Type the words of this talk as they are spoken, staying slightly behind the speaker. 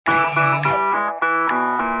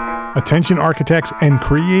Attention architects and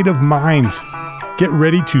creative minds, get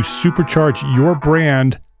ready to supercharge your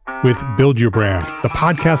brand with Build Your Brand, the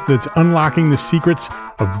podcast that's unlocking the secrets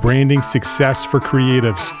of branding success for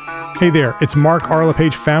creatives. Hey there, it's Mark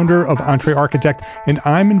Arlepage, founder of Entre Architect, and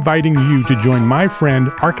I'm inviting you to join my friend,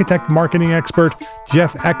 architect marketing expert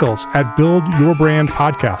Jeff Eccles at Build Your Brand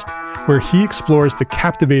podcast, where he explores the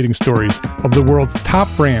captivating stories of the world's top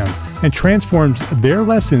brands and transforms their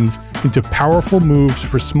lessons into powerful moves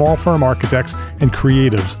for small firm architects and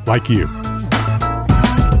creatives like you.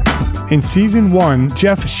 In Season 1,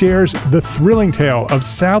 Jeff shares the thrilling tale of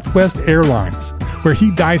Southwest Airlines, where he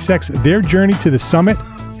dissects their journey to the summit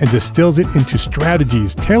and distills it into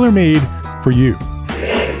strategies tailor-made for you.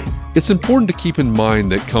 It's important to keep in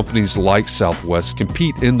mind that companies like Southwest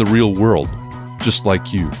compete in the real world, just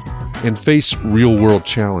like you, and face real-world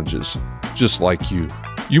challenges, just like you.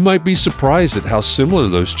 You might be surprised at how similar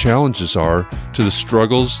those challenges are to the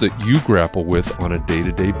struggles that you grapple with on a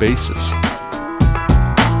day-to-day basis.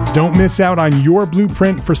 Don't miss out on your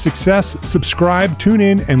blueprint for success. Subscribe, tune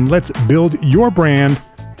in, and let's build your brand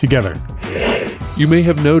together. You may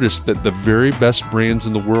have noticed that the very best brands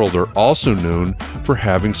in the world are also known for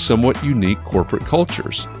having somewhat unique corporate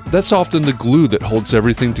cultures. That's often the glue that holds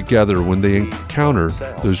everything together when they encounter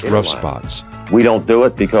those rough spots. We don't do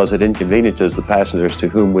it because it inconveniences the passengers to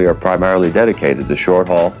whom we are primarily dedicated, the short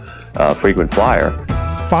haul, frequent flyer.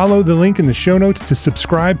 Follow the link in the show notes to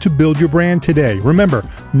subscribe to Build Your Brand today. Remember,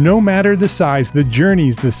 no matter the size, the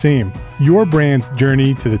journey's the same. Your brand's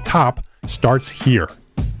journey to the top starts here.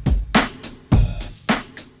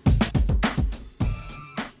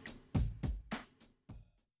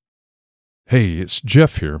 Hey, it's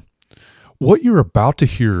Jeff here. What you're about to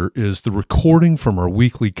hear is the recording from our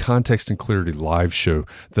weekly Context and Clarity live show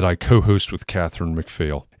that I co-host with Catherine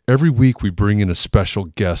McPhail. Every week we bring in a special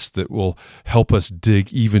guest that will help us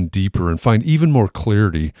dig even deeper and find even more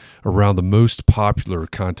clarity around the most popular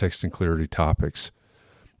Context and Clarity topics.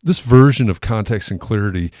 This version of Context and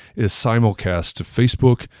Clarity is simulcast to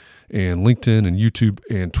Facebook and LinkedIn and YouTube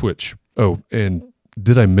and Twitch. Oh, and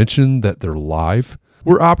did I mention that they're live?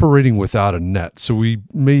 We're operating without a net, so we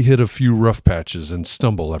may hit a few rough patches and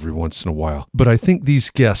stumble every once in a while. But I think these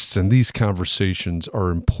guests and these conversations are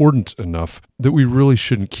important enough that we really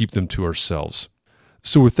shouldn't keep them to ourselves.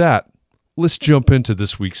 So with that, let's jump into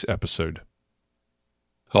this week's episode.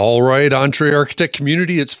 All right, Entre Architect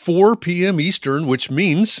community, it's 4 p.m. Eastern, which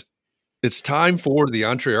means it's time for the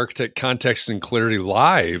Entre Architect Context and Clarity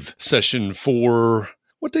live session for,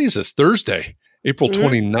 what day is this? Thursday. April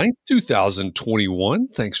 29th, 2021.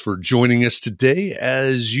 Thanks for joining us today.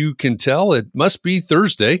 As you can tell, it must be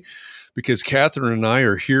Thursday because Catherine and I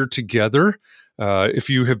are here together. If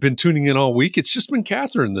you have been tuning in all week, it's just been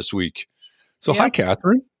Catherine this week. So Hi,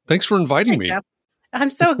 Catherine. Thanks for inviting me. I'm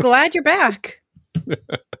so glad you're back.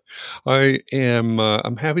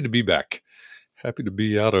 I'm happy to be back. Happy to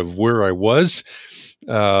be out of where I was.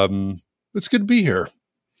 It's good to be here.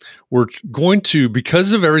 We're going to,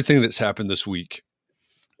 because of everything that's happened this week,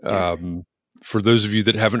 for those of you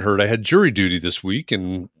that haven't heard, I had jury duty this week,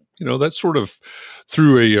 and that sort of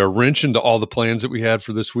threw a wrench into all the plans that we had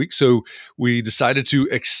for this week. So we decided to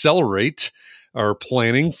accelerate our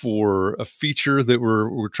planning for a feature that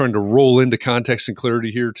we're trying to roll into Context and Clarity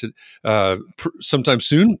here to sometime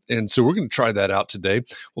soon. And so we're going to try that out today.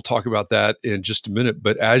 We'll talk about that in just a minute.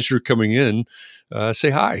 But as you're coming in, say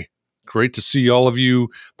hi. Great to see all of you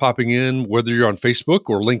popping in, whether you're on Facebook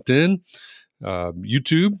or LinkedIn,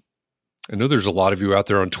 YouTube. I know there's a lot of you out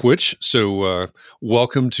there on Twitch, so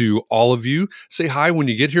welcome to all of you. Say hi when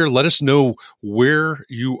you get here. Let us know where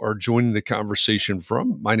you are joining the conversation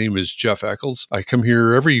from. My name is Jeff Eccles. I come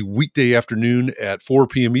here every weekday afternoon at 4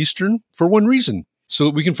 p.m. Eastern for one reason, so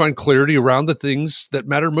that we can find clarity around the things that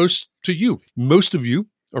matter most to you. Most of you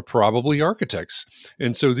are probably architects.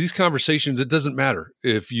 And so these conversations, it doesn't matter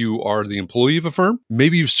if you are the employee of a firm.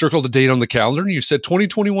 Maybe you've circled a date on the calendar and you said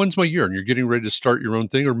 2021 is my year and you're getting ready to start your own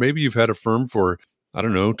thing. Or maybe you've had a firm for,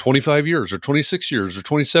 25 years or 26 years or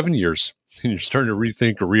 27 years. And you're starting to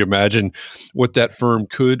rethink or reimagine what that firm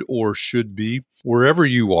could or should be. Wherever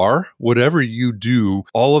you are, whatever you do,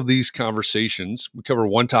 all of these conversations, we cover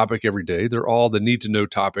one topic every day. They're all the need to know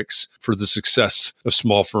topics for the success of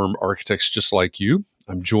small firm architects just like you.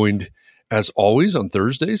 I'm joined, as always, on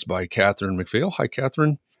Thursdays by Catherine McPhail. Hi,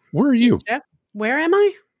 Catherine. Where are you? Jeff, where am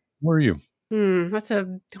I? Where are you? That's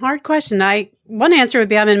a hard question. One answer would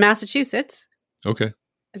be I'm in Massachusetts. Okay.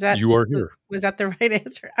 You are here. Was that the right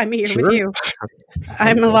answer? I'm here with you.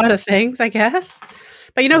 I'm a lot of things, I guess.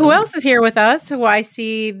 But you know who else is here with us? Who I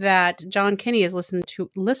see that John Kinney is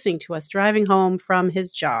listening to us driving home from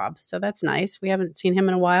his job. So that's nice. We haven't seen him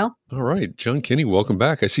in a while. All right, John Kinney, welcome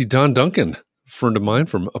back. I see Don Duncan, a friend of mine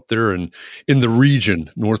from up there in the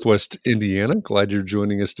region, Northwest Indiana. Glad you're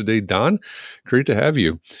joining us today, Don. Great to have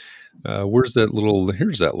you. Here's that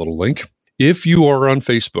little link. If you are on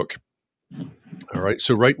Facebook, all right,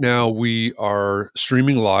 so right now we are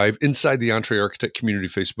streaming live inside the EntreArchitect Community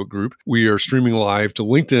Facebook group. We are streaming live to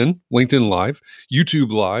LinkedIn Live,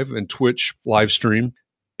 YouTube Live, and Twitch live stream.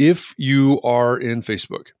 If you are in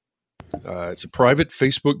Facebook, it's a private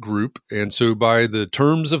Facebook group, and so by the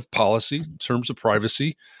terms of privacy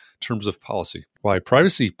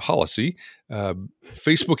policy,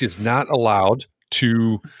 Facebook is not allowed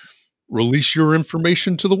to release your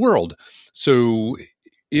information to the world. So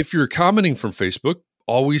if you're commenting from Facebook,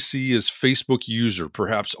 all we see is Facebook user,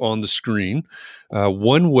 perhaps on the screen.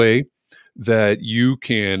 One way that you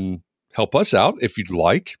can help us out, if you'd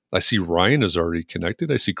like, I see Ryan is already connected.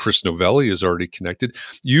 I see Chris Novelli is already connected.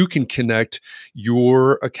 You can connect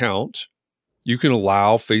your account. You can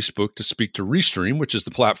allow Facebook to speak to Restream, which is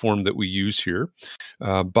the platform that we use here,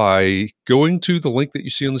 by going to the link that you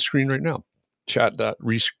see on the screen right now,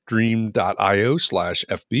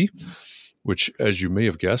 chat.restream.io/FB, which, as you may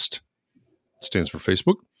have guessed, stands for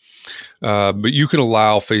Facebook. But you can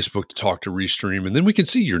allow Facebook to talk to Restream, and then we can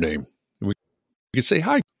see your name. And we can say,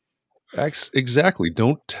 hi. Exactly.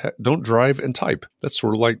 Don't drive and type. That's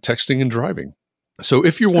sort of like texting and driving. So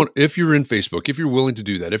if you're in Facebook, if you're willing to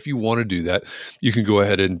do that, if you want to do that, you can go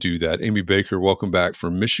ahead and do that. Amy Baker, welcome back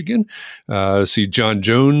from Michigan. See John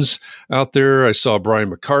Jones out there. I saw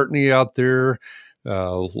Brian McCartney out there.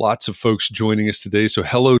 Lots of folks joining us today. So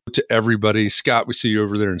hello to everybody. Scott, we see you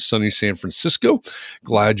over there in sunny San Francisco.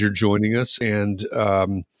 Glad you're joining us. And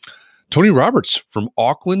Tony Roberts from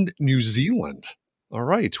Auckland, New Zealand. All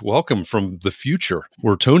right. Welcome from the future.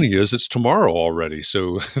 Where Tony is, it's tomorrow already.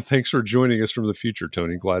 So thanks for joining us from the future,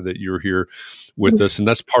 Tony. Glad that you're here with us. And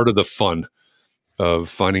that's part of the fun of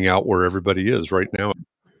finding out where everybody is right now.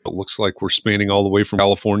 It looks like we're spanning all the way from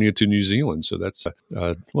California to New Zealand. So that's,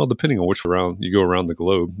 well, depending on which round you go around the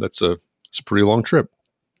globe, it's a pretty long trip.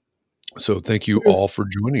 So thank you all for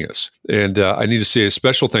joining us. And I need to say a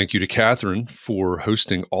special thank you to Catherine for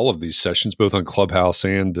hosting all of these sessions, both on Clubhouse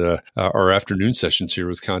and our afternoon sessions here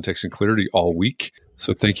with Context and Clarity all week.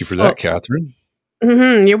 So thank you for that, Catherine.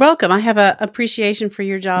 Mm-hmm. You're welcome. I have an appreciation for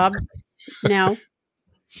your job now.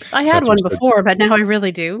 I had one before, but now I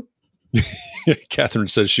really do. Catherine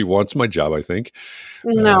says she wants my job, I think.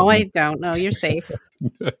 No, I don't. No, you're safe.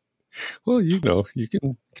 Well, you can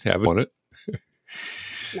have it on it.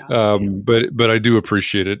 No, but I do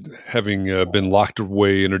appreciate it, having been locked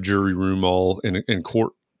away in a jury room in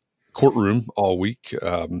courtroom all week.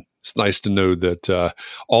 It's nice to know that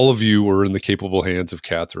all of you were in the capable hands of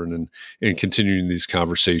Catherine and continuing these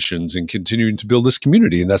conversations and continuing to build this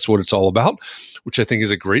community. And that's what it's all about, which I think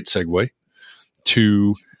is a great segue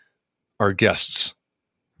to our guests,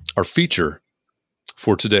 our feature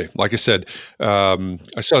for today. Like I said,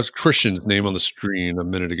 I saw Christian's name on the screen a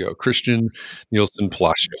minute ago. Christian Nielsen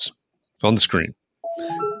Palacios on the screen.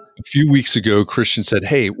 A few weeks ago, Christian said,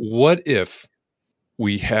 hey, what if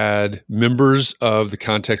we had members of the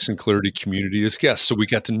Context and Clarity community as guests so we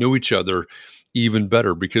got to know each other even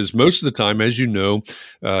better? Because most of the time, as you know,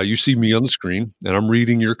 you see me on the screen and I'm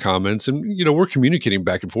reading your comments and, we're communicating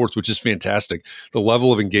back and forth, which is fantastic. The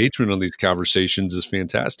level of engagement on these conversations is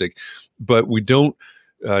fantastic, but we don't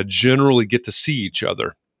generally get to see each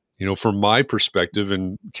other. From my perspective,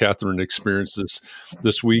 and Catherine experienced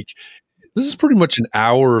this week, this is pretty much an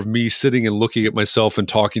hour of me sitting and looking at myself and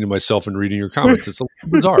talking to myself and reading your comments. It's a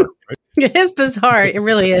little bizarre, right? It is bizarre. It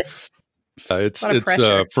really is. It's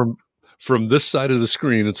from this side of the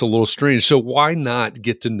screen, it's a little strange. So why not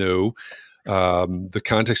get to know the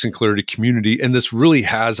Context and Clarity community? And this really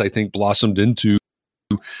has, I think, blossomed into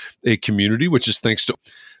a community, which is thanks to.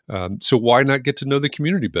 So why not get to know the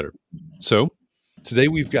community better? So today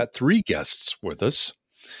we've got 3 guests with us,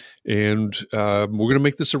 and we're going to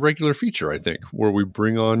make this a regular feature, I think, where we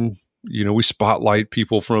bring on, we spotlight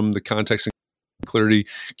people from the Context and Clarity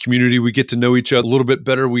community. We get to know each other a little bit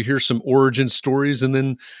better. We hear some origin stories, and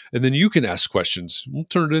then you can ask questions. We'll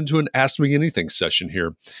turn it into an Ask Me Anything session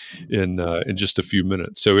here in just a few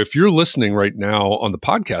minutes. So if you're listening right now on the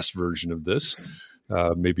podcast version of this,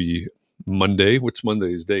 maybe Monday, what's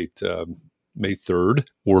Monday's date? May 3rd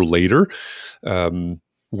or later.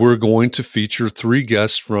 We're going to feature 3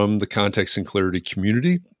 guests from the Context and Clarity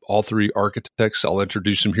community, all 3 architects. I'll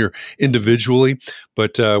introduce them here individually,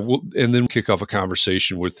 but and then kick off a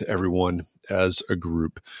conversation with everyone as a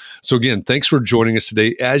group. So again, thanks for joining us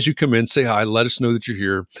today. As you come in, say hi. Let us know that you're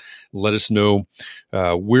here. Let us know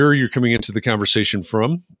where you're coming into the conversation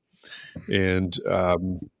from. And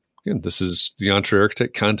again, this is the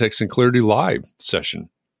EntreArchitect Context and Clarity Live session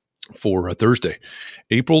for Thursday,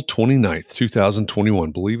 April 29th,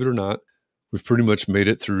 2021. Believe it or not, we've pretty much made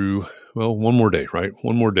it through, well, one more day, right?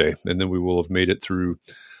 One more day, and then we will have made it through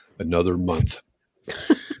another month.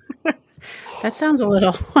 That sounds a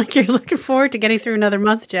little like you're looking forward to getting through another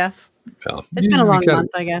month, Jeff. Well, it's been a long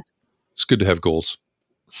month, I guess. It's good to have goals.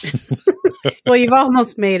 Well, you've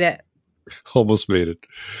almost made it. Almost made it.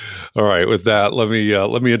 All right. With that, let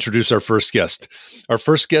me introduce our first guest. Our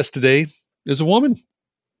first guest today is a woman.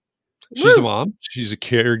 She's a mom. She's a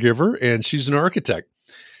caregiver, and she's an architect.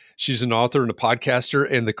 She's an author and a podcaster,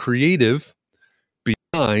 and the creative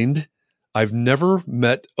behind I've Never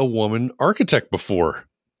Met a Woman Architect Before.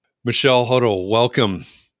 Michelle Huddle, welcome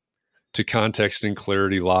to Context and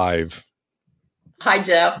Clarity Live. Hi,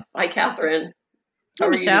 Jeff. Hi, Catherine. How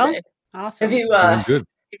are Michelle. you today? Awesome. Have you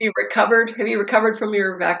recovered? Have you recovered from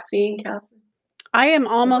your vaccine, Catherine? I am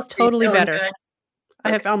almost totally better. Good?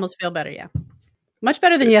 I almost feel better, yeah. Much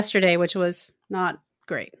better than yesterday, which was not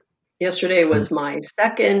great. Yesterday was my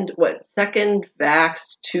second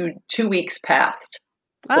vax 2 weeks past.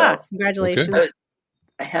 So, congratulations. Okay.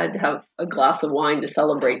 I had to have a glass of wine to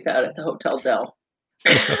celebrate that at the Hotel Del.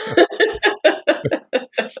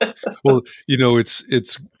 Well,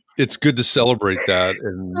 it's good to celebrate that,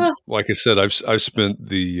 and like I said, I've spent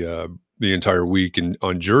the entire week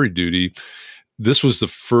on jury duty. This was the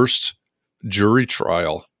first jury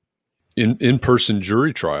trial, in-person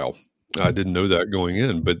jury trial. I didn't know that going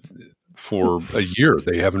in, but for a year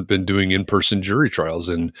they haven't been doing in-person jury trials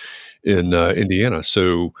in Indiana.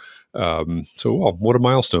 So what a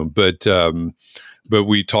milestone! But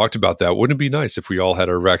we talked about that. Wouldn't it be nice if we all had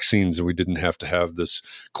our vaccines and we didn't have to have this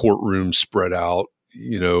courtroom spread out,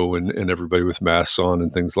 and everybody with masks on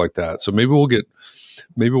and things like that. So maybe we'll get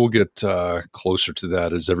closer to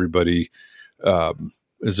that as everybody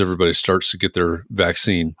starts to get their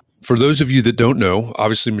vaccine. For those of you that don't know,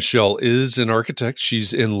 obviously Michelle is an architect.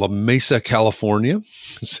 She's in La Mesa, California.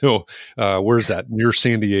 So where's that? Near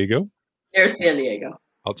San Diego? Near San Diego.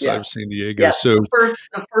 Outside of San Diego. Yes. So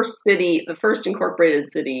the first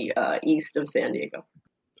incorporated city east of San Diego.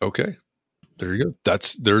 Okay. There you go.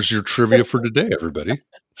 There's your trivia for today, everybody.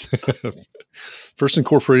 First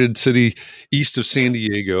incorporated city east of San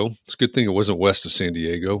Diego. It's a good thing it wasn't west of San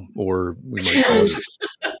Diego, or we might call it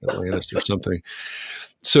Atlantis or something.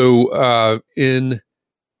 So in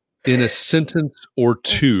a sentence or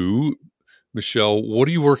two, Michelle, what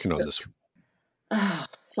are you working on this week?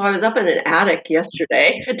 So I was up in an attic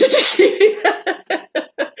yesterday. Did you see?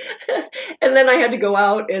 And then I had to go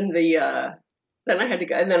out and then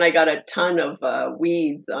I got a ton of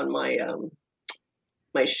weeds on my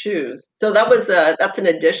my shoes. So that's an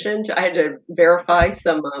addition to, I had to verify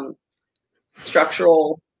some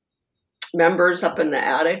structural members up in the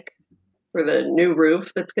attic for the new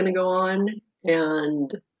roof that's going to go on.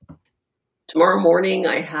 And tomorrow morning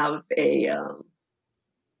I have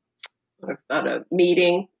I've got a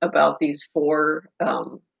meeting about these 4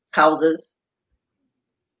 houses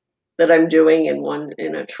that I'm doing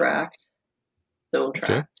in a tract, zone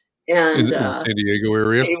tract. Okay. And in the San Diego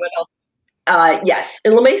area? What else? Yes,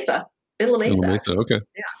 in La Mesa. In La Mesa, okay.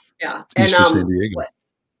 Yeah. East of San Diego.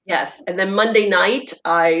 Yes, and then Monday night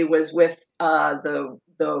I was with the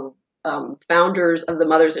founders of the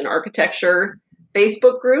Mothers in Architecture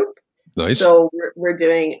Facebook group. Nice. So we're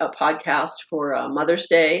doing a podcast for Mother's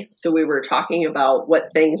Day. So we were talking about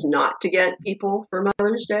what things not to get people for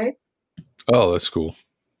Mother's Day. Oh, that's cool.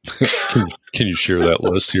 Can you share that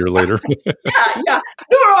list here later? Yeah.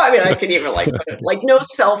 No, I mean, I can even put it no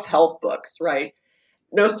self-help books, right?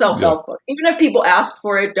 No self-help book. Even if people ask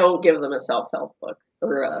for it, don't give them a self-help book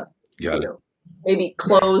or maybe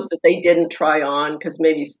clothes that they didn't try on, because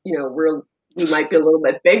maybe we might be a little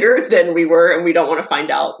bit bigger than we were, and we don't want to find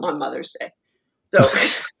out on Mother's Day. So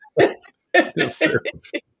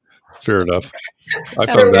fair enough. I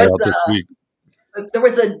found that out this week. There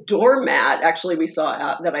was a doormat actually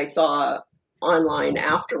that I saw online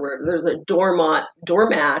afterward. There's a doormat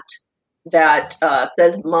that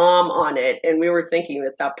says "Mom" on it, and we were thinking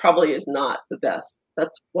that probably is not the best.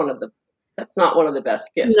 That's not one of the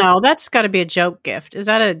best gifts. No, that's got to be a joke gift. Is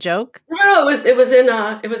that a joke? No, it was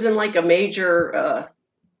in like a major.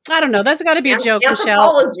 I don't know. That's got to be a joke,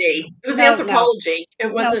 Michelle. Anthropology. It was anthropology. No.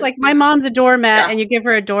 It wasn't. It's like my mom's a doormat, and you give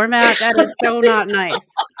her a doormat. That is so not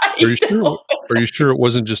nice. Are you sure? Are you sure it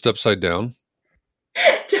wasn't just upside down?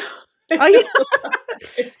 Oh, yeah.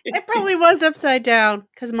 It probably was upside down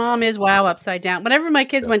because mom is wow upside down. Whenever my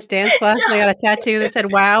kids went to dance class, they got a tattoo that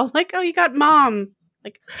said wow. Like, oh, you got mom.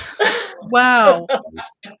 Like, wow.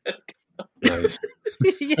 Nice.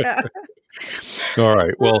 Yeah. All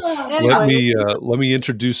right. Well, Anyway. let me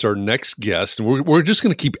introduce our next guest. We're just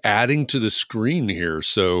going to keep adding to the screen here.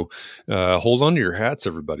 So hold on to your hats,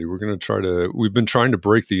 everybody. We've been trying to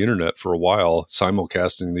break the internet for a while,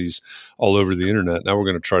 simulcasting these all over the internet. Now we're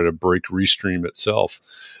going to try to break Restream itself.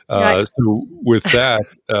 So with that,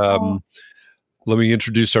 let me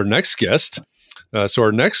introduce our next guest. So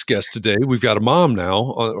our next guest today, we've got a mom now,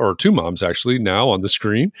 or two moms actually now on the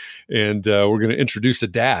screen, and we're going to introduce a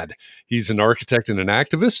dad. He's an architect and an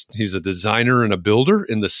activist. He's a designer and a builder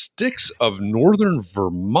in the sticks of northern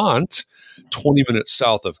Vermont, 20 minutes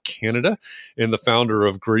south of Canada, and the founder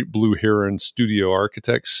of Great Blue Heron Studio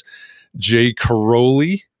Architects, Jay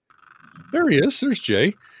Caroli. There he is. There's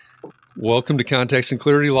Jay. Welcome to Context and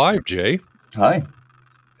Clarity Live, Jay. Hi.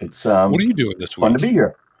 It's what are you doing this week? Fun to be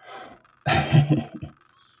here. I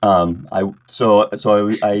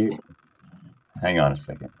hang on a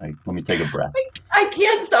second. Let me take a breath. I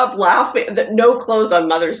can't stop laughing that no clothes on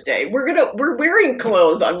Mother's Day. We're wearing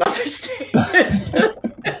clothes on Mother's Day. It's just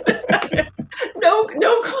no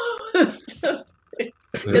clothes.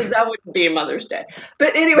 Because that wouldn't be Mother's Day.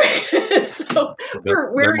 But anyway, so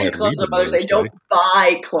we're wearing clothes on Mother's Day. Don't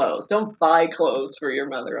buy clothes. Don't buy clothes for your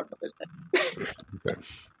mother on Mother's Day.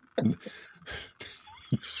 Okay.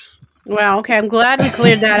 Well, okay. I'm glad we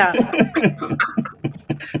cleared that up.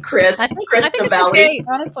 Chris, I think it's okay.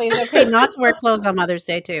 Honestly, it's okay not to wear clothes on Mother's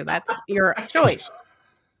Day too. That's your choice.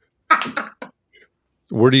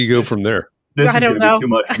 Where do you go from there? This is going to be too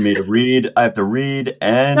much for me to read. I have to read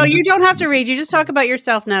and... No, you don't have to read. You just talk about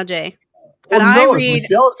yourself now, Jay. Well, I read...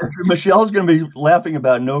 Michelle's going to be laughing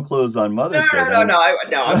about no clothes on Mother's Day. No.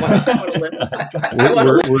 I want to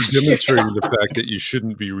listen. We're demonstrating the fact that you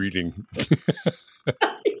shouldn't be reading.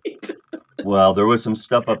 Well, there was some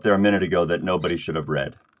stuff up there a minute ago that nobody should have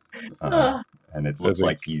read. And it looks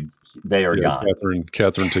like they are gone.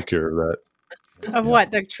 Catherine took care of that. Of what?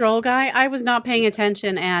 The troll guy? I was not paying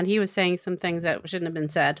attention, and he was saying some things that shouldn't have been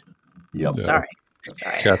said. Yep. Yeah. Sorry.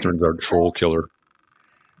 Catherine's our troll killer.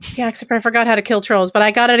 Yeah, except I forgot how to kill trolls, but I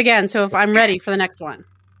got it again, so if I'm ready for the next one.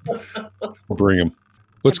 Bring him.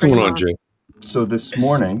 What's going on, Jay? So this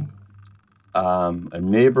morning, a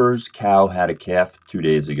neighbor's cow had a calf 2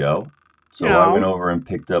 days ago. So I went over and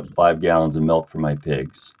picked up 5 gallons of milk for my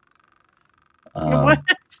pigs. What?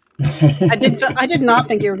 I did not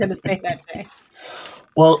think you were going to say that, Jay.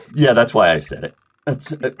 Well, yeah, that's why I said it.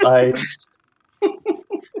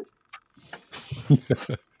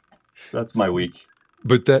 That's my week.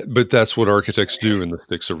 But that's what architects do in the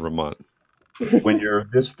sticks of Vermont. When you're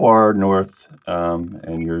this far north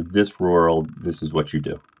and you're this rural, this is what you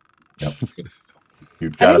do. Yep.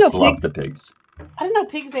 You've got to slop the pigs. I didn't know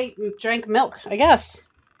pigs ate and drank milk. I guess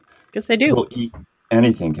they do. They'll eat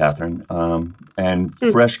anything, Catherine. And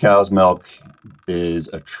fresh cow's milk is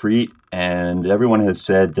a treat. And everyone has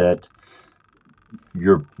said that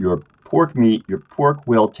your pork meat, your pork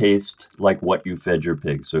will taste like what you fed your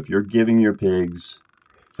pigs. So if you're giving your pigs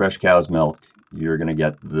fresh cow's milk, you're going to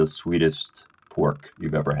get the sweetest pork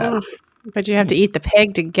you've ever had. Oh, but you have to eat the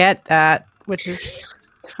pig to get that, which is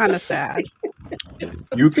kind of sad.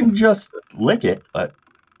 You can just lick it, but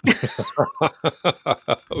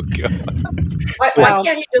oh god! Why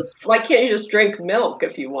can't you just drink milk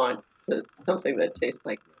if you want something that tastes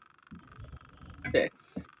like milk? Okay.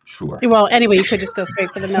 Sure. Well, anyway, you could just go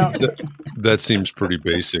straight for the milk. That seems pretty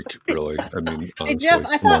basic, really. I mean, honestly. Hey Jeff,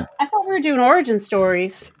 I thought we were doing origin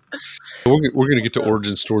stories. We're going to get to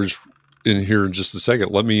origin stories in here in just a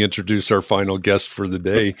second. Let me introduce our final guest for the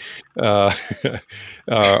day. The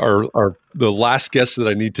last guest that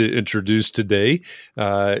I need to introduce today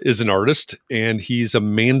is an artist, and he's a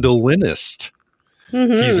mandolinist.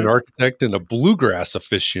 Mm-hmm. He's an architect and a bluegrass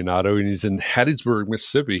aficionado, and he's in Hattiesburg,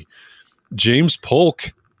 Mississippi. James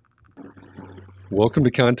Polk. Welcome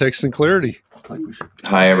to Context and Clarity.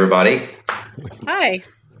 Hi, everybody. Hi.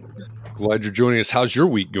 Glad you're joining us. How's your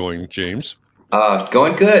week going, James?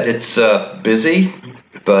 Going good. It's busy,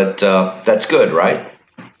 but that's good, right?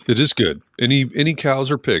 It is good. Any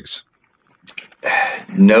cows or pigs?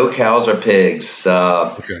 No cows or pigs.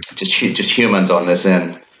 Okay. Just humans on this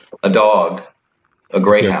end. A dog, a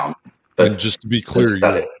greyhound. Yeah. But and just to be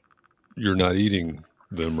clear, you're not eating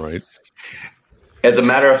them, right? As a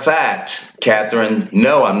matter of fact, Catherine,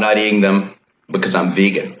 no, I'm not eating them because I'm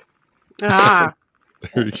vegan. Ah.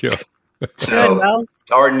 There you go. So,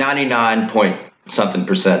 or 99 point something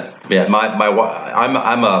percent. Yeah, I'm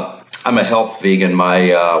I'm a health vegan.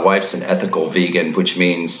 My wife's an ethical vegan, which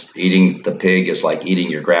means eating the pig is like eating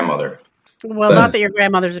your grandmother. Well, not that your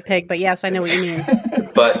grandmother's a pig, but yes, I know what you mean.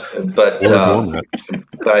 But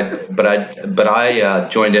I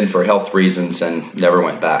joined in for health reasons and never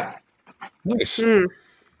went back. Nice.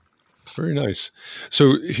 Very nice.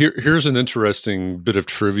 So here's an interesting bit of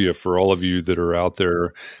trivia for all of you that are out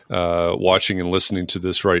there watching and listening to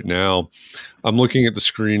this right now. I'm looking at the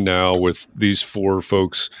screen now with these 4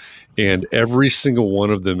 folks, and every single one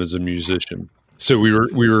of them is a musician. So we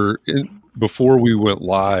were before we went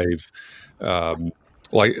live,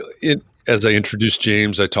 as I introduced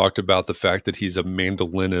James, I talked about the fact that he's a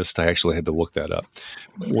mandolinist. I actually had to look that up.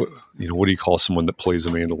 What do you call someone that plays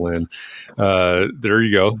a mandolin? There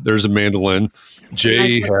you go. There's a mandolin.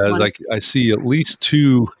 Jay has, I see at least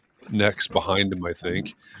 2 necks behind him, I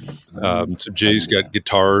think. So Jay's got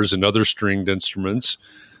guitars and other stringed instruments.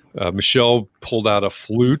 Michelle pulled out a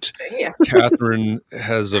flute. Yeah. Catherine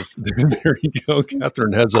has there you go.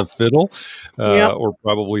 Catherine has a fiddle, or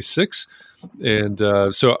probably 6. And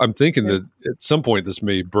so I'm thinking that at some point this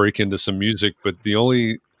may break into some music, but the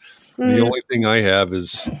only thing I have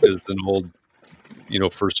is an old,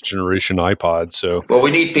 first generation iPod. So well,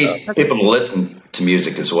 we need people to listen to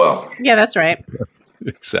music as well. Yeah, that's right.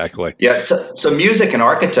 Exactly. Yeah. So music and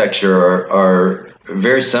architecture are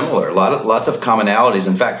very similar. Lots of commonalities.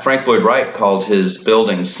 In fact, Frank Lloyd Wright called his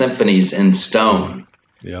buildings symphonies in stone.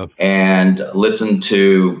 Yeah. And listened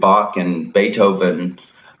to Bach and Beethoven.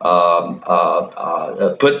 Put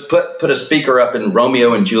a speaker up in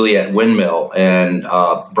Romeo and Juliet windmill and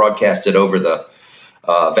broadcast it over the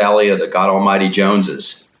valley of the God Almighty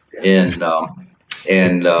Joneses in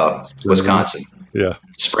Wisconsin. Yeah,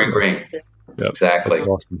 Spring Green. Yep. Exactly. That's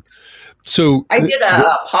awesome. So I did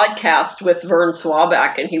a podcast with Vern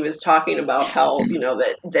Swaback, and he was talking about how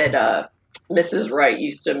that Mrs. Wright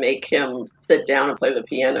used to make him sit down and play the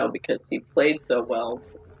piano because he played so well.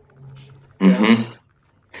 Mm-hmm.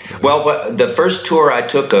 Well, the first tour I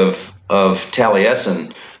took of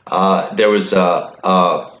Taliesin, there was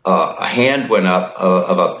a hand went up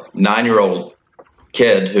of a 9-year-old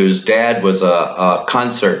kid whose dad was a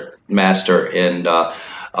concert master in,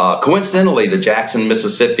 coincidentally, the Jackson,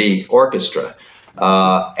 Mississippi Orchestra.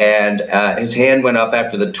 And his hand went up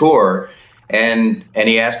after the tour, and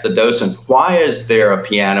he asked the docent, "Why is there a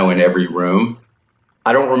piano in every room?"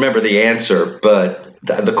 I don't remember the answer, but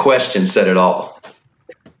the question said it all.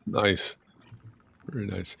 Nice. Very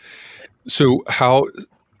nice. So how,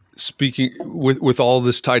 speaking with all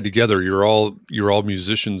this tied together, you're all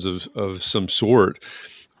musicians of some sort.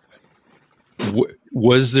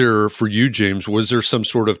 Was there, for you, James, was there some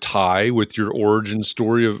sort of tie with your origin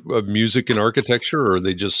story of music and architecture, or are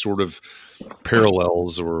they just sort of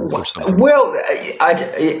parallels or something? Well,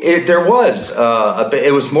 there was.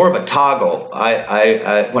 It was more of a toggle.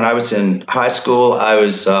 I when I was in high school, I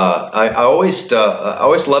always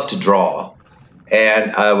loved to draw,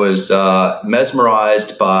 and I was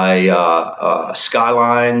mesmerized by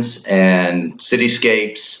skylines and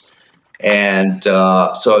cityscapes. And so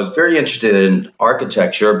I was very interested in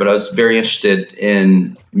architecture, but I was very interested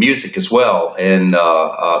in music as well, in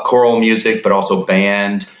choral music, but also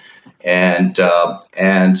band. And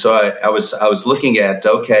so I was looking at,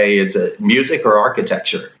 okay, is it music or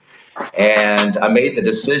architecture? And I made the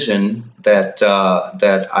decision that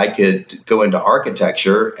I could go into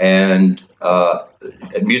architecture, and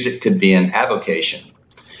music could be an avocation.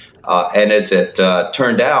 And as it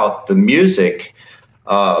turned out, the music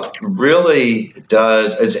really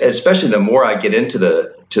does, especially the more I get into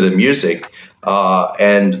the music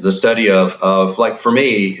and the study of like, for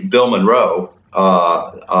me, Bill Monroe,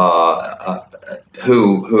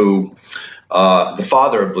 who the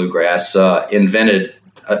father of bluegrass,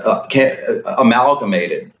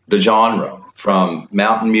 amalgamated the genre from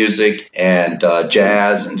mountain music and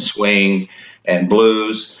jazz and swing and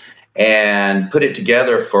blues, and put it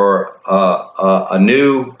together for a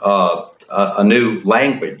new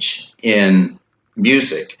language in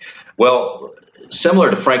music. Well, similar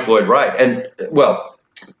to Frank Lloyd Wright, and well,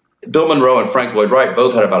 Bill Monroe and Frank Lloyd Wright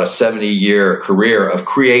both had about a 70-year career of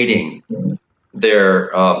creating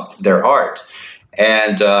their art,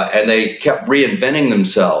 and they kept reinventing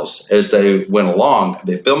themselves as they went along. I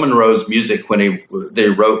mean, Bill Monroe's music, they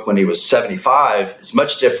wrote when he was 75, is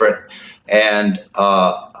much different and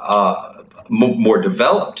more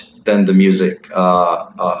developed than the music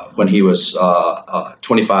when he was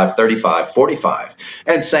 25, 35, 45.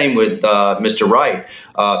 And same with Mr. Wright.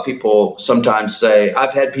 People sometimes say,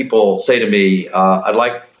 I've had people say to me, I'd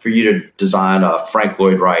like for you to design a Frank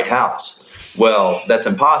Lloyd Wright house. Well, that's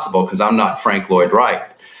impossible because I'm not Frank Lloyd Wright.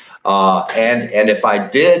 And if I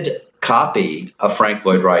did copy a Frank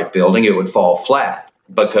Lloyd Wright building, it would fall flat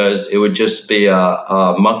because it would just be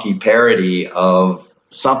a monkey parody of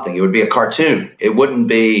something. It would be a cartoon. It wouldn't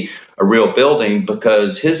be a real building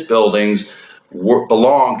because his buildings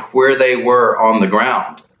belonged where they were on the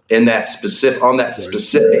ground in that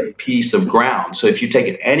specific piece of ground. So if you take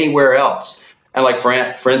it anywhere else, and like for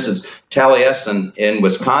instance, Taliesin in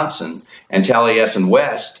Wisconsin and Taliesin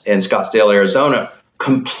West in Scottsdale, Arizona,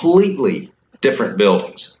 completely different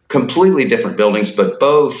buildings, but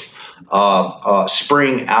both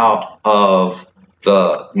spring out of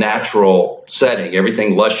the natural setting.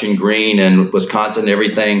 Everything lush and green in Wisconsin,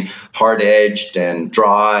 everything hard-edged and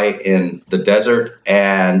dry in the desert,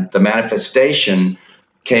 and the manifestation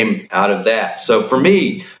came out of that. So for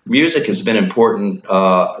me, music has been important.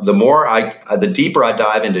 The deeper I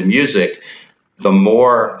dive into music, the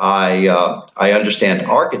more I understand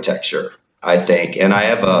architecture, I think. And I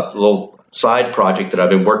have a little side project that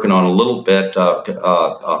I've been working on a little bit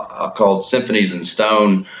called Symphonies in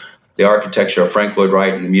Stone, the architecture of Frank Lloyd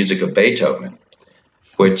Wright and the music of Beethoven,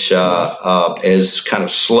 which is kind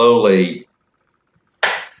of slowly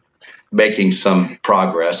making some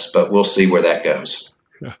progress, but we'll see where that goes.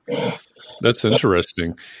 That's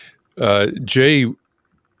interesting. Jay,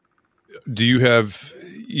 do you have,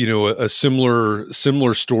 a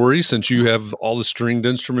similar story since you have all the stringed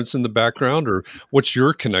instruments in the background, or what's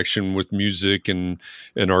your connection with music and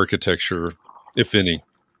architecture, if any?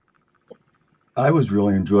 I was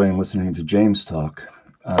really enjoying listening to James talk.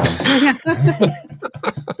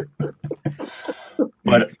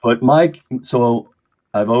 But Mike, so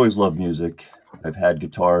I've always loved music. I've had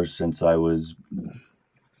guitars since I was,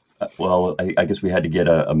 I guess we had to get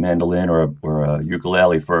a mandolin or a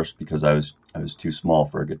ukulele first because I was too small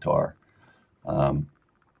for a guitar.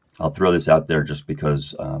 I'll throw this out there just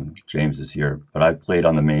because James is here, but I've played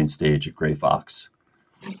on the main stage at Gray Fox.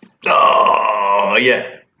 Oh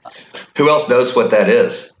yeah. Who else knows what that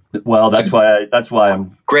is? Well, that's why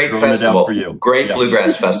I'm great festival for you. Great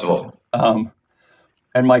bluegrass festival. And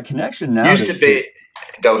my connection now used to be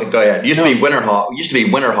go ahead. Used to be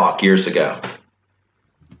Winterhawk years ago.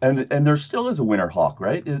 And there still is a Winterhawk,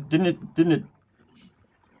 right? Didn't it?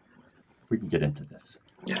 We can get into this.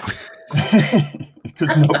 Yeah.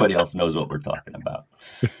 Because nobody else knows what we're talking about.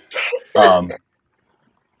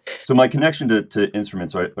 So my connection to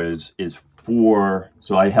instruments is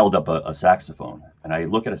so I held up a saxophone, and I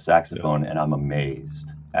look at a saxophone and I'm amazed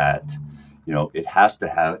at, it has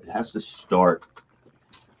to start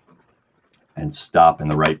and stop in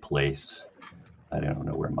the right place. I don't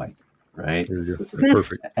know where Mike, right?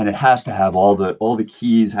 Perfect. And it has to have all the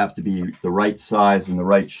keys have to be the right size and the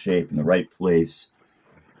right shape and the right place.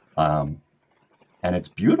 And it's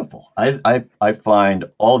beautiful. I find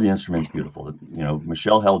all the instruments beautiful.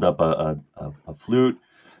 Michelle held up a flute.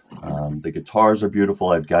 The guitars are beautiful.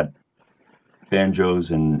 I've got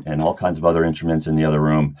banjos and all kinds of other instruments in the other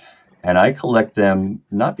room. And I collect them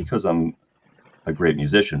not because I'm a great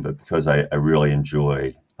musician, but because I really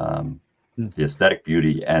enjoy the aesthetic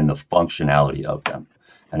beauty and the functionality of them.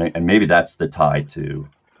 And maybe that's the tie to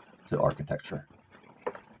architecture.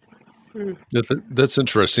 That's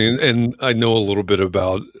interesting, and I know a little bit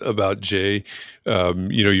about Jay.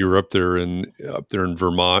 You're up there in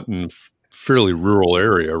Vermont, and fairly rural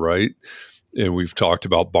area, right? And we've talked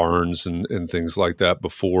about barns and things like that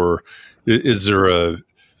before. Is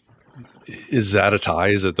that a tie?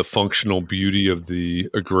 Is it the functional beauty of the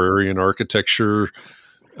agrarian architecture?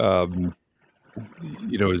 Is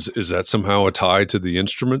that somehow a tie to the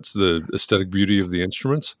instruments, the aesthetic beauty of the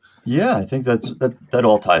instruments? Yeah, I think that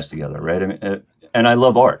all ties together, right? I mean, and I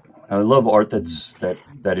love art. I love art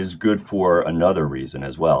that is good for another reason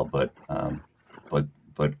as well. But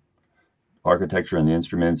architecture and the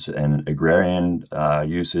instruments and agrarian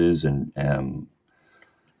uses and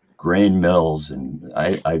grain mills, and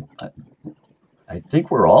I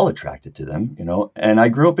think we're all attracted to them, And I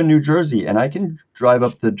grew up in New Jersey, and I can drive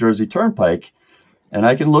up the Jersey Turnpike, and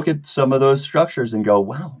I can look at some of those structures and go,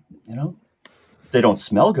 wow, they don't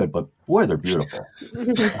smell good, but boy, they're beautiful.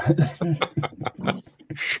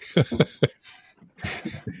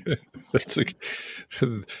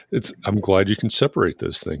 I'm glad you can separate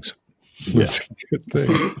those things. That's a good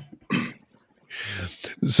thing.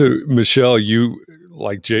 So, Michelle, you,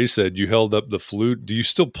 like Jay said, you held up the flute. Do you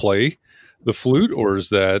still play the flute, or is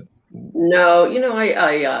that? No,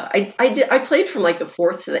 I played from like the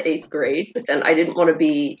 4th to the 8th grade, but then I didn't want to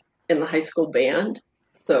be in the high school band.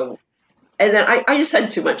 So, and then I just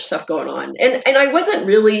had too much stuff going on, and I wasn't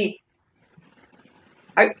really,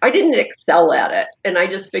 I didn't excel at it, and I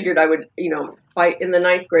just figured I would, in the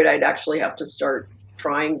 9th grade, I'd actually have to start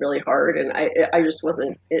trying really hard, and I just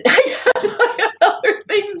wasn't. I had other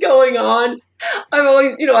things going on. I've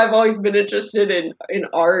always been interested in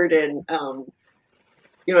art and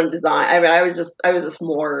in design. I mean, I was just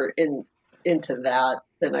more into that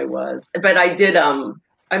than I was. But I did.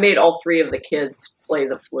 I made all three of the kids play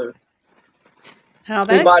the flute. Oh,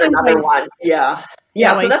 that we bought another like, one. Yeah.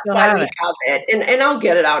 So that's why we have it, and I'll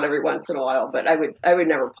get it out every once in a while. But I would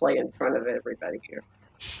never play in front of everybody here.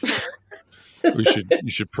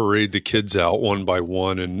 You should parade the kids out one by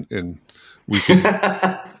one, and we can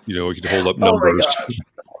we could hold up numbers.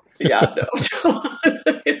 Yeah, no.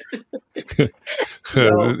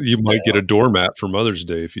 You might get a doormat for Mother's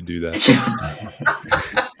Day if you do that.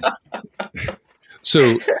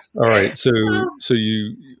 So, all right. So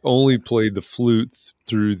you only played the flute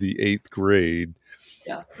through the 8th grade.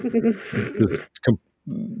 Yeah.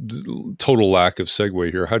 Total lack of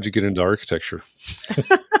segue here. How'd you get into architecture?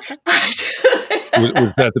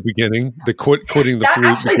 Was that the beginning? The quitting the flute?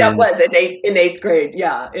 Actually, that was in eighth grade.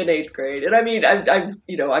 Yeah, in 8th grade. And I mean,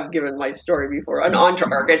 I've given my story before, an entre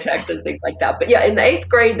architect and things like that. But yeah, in the 8th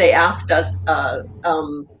grade, they asked us.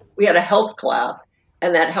 We had a health class,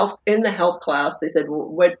 and in the health class, they said, well,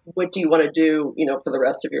 "What do you want to do? For the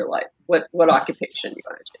rest of your life? What occupation do you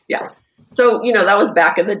want to do?" Yeah. So, that was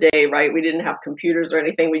back in the day, right? We didn't have computers or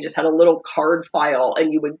anything. We just had a little card file,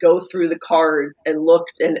 and you would go through the cards and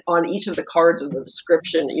looked, and on each of the cards was a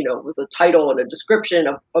description, with a title and a description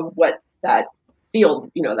of what that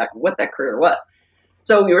field, what that career was.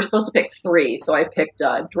 So we were supposed to pick 3. So I picked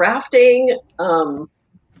drafting,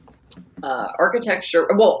 architecture,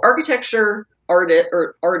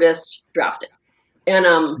 artist, drafting.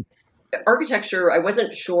 And architecture, I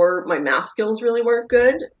wasn't sure. My math skills really weren't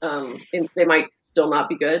good. They might still not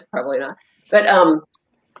be good, probably not. But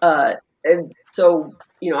and so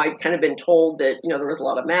I'd kind of been told that there was a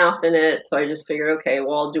lot of math in it. So I just figured, okay,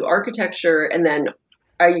 well, I'll do architecture. And then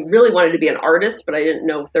I really wanted to be an artist, but I didn't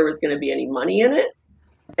know if there was going to be any money in it.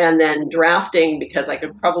 And then drafting, because I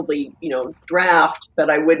could probably draft, but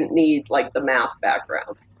I wouldn't need like the math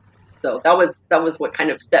background. So that was what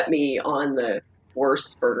kind of set me on the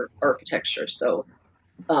course for architecture. So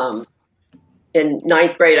in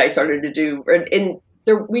 9th grade, I started to do,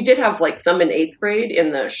 we did have like some in 8th grade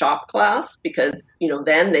in the shop class, because,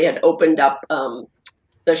 then they had opened up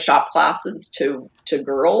the shop classes to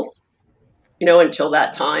girls, until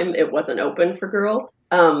that time it wasn't open for girls.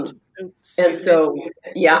 And so,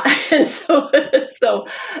 yeah. And so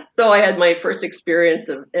I had my first experience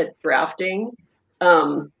at drafting.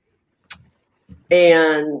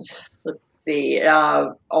 And let's see,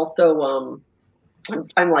 also,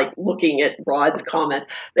 I'm like looking at Rod's comments,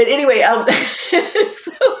 but anyway,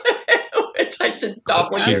 which I should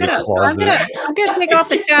stop when I'm gonna take off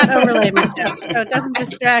the chat overlay, Michelle, so it doesn't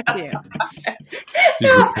distract you.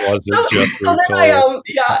 So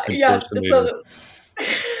then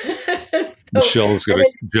Michelle's got a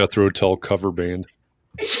Jethro Tull cover band.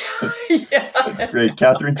 Yeah. Great.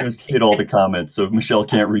 Catherine just hit all the comments, so Michelle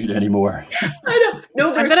can't read anymore. I know.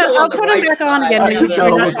 No, I'll put them back on again.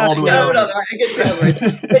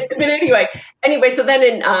 But anyway, so then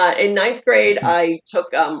in 9th grade, I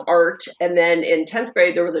took art, and then in 10th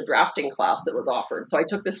grade, there was a drafting class that was offered. So I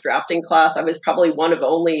took this drafting class. I was probably one of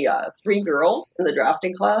only 3 girls in the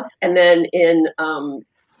drafting class. And then in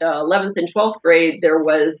 11th and 12th grade, there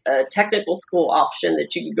was a technical school option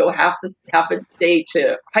that you could go half a day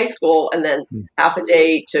to high school and then half a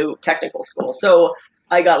day to technical school. So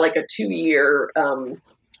I got like a 2-year, kind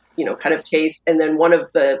of taste. And then one of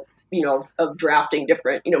the, of drafting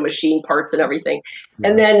different, machine parts and everything.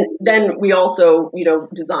 And then we also,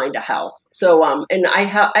 designed a house. So, and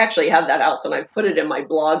I actually have that house, and I've put it in my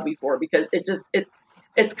blog before, because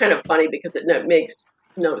it's kind of funny, because it makes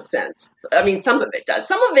no sense. I mean, some of it does.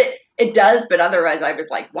 Some of it does, but otherwise I was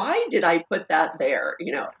like, why did I put that there?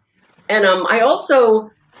 And I also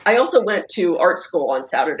went to art school on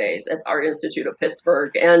Saturdays at the Art Institute of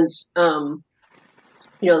Pittsburgh, and so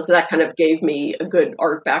that kind of gave me a good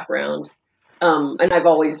art background. And I've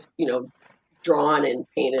always drawn and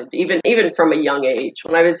painted, even from a young age.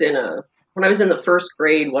 When I was in the 1st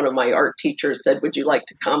grade, one of my art teachers said, "Would you like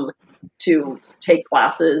to come to take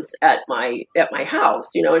classes at my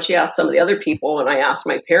house?" And she asked some of the other people, and I asked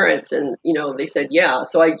my parents, and they said yeah.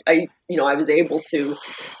 So I was able to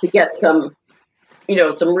get some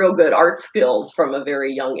some real good art skills from a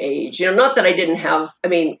very young age. Not that I didn't have. I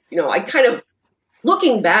mean, I kind of,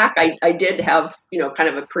 looking back, I did have kind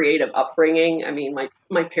of a creative upbringing. I mean,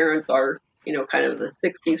 my parents are kind of the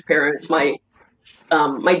 60s parents. My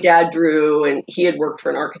my dad drew, and he had worked for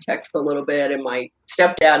an architect for a little bit, and my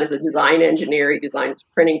stepdad is a design engineer. He designs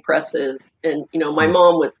printing presses. And, my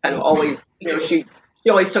mom was kind of always, she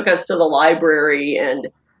always took us to the library, and,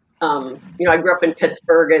 I grew up in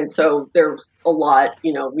Pittsburgh, and so there was a lot,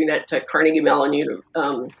 we went to Carnegie Mellon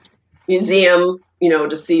Museum,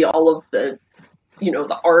 to see all of the,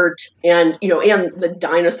 the art and, and the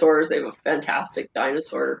dinosaurs. They have a fantastic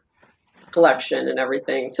dinosaur collection and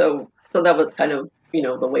everything. So that was kind of,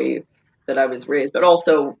 the way that I was raised, but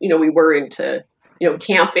also, we were into,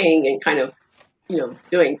 camping and kind of,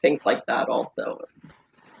 doing things like that also.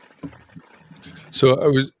 So I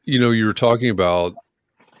was, you were talking about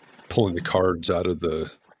pulling the cards out of the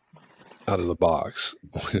box,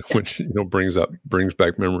 which, brings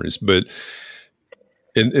back memories, but,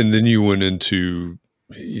 and then you went into,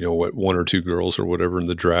 what, one or two girls or whatever in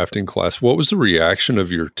the drafting class. What was the reaction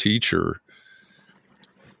of your teacher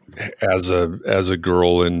as a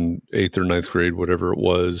girl in 8th or 9th grade, whatever it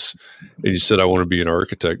was, and you said, I want to be an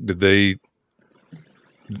architect?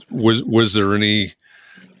 Was there any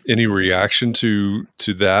reaction to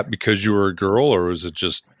that because you were a girl, or was it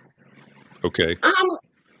just okay?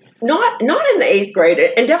 Not in the 8th grade,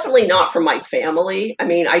 and definitely not from my family. I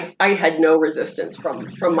mean, I had no resistance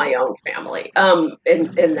from my own family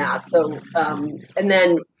in that. So and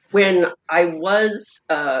then when I was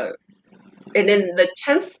and in the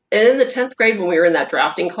 10th grade, when we were in that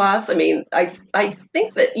drafting class, I mean, I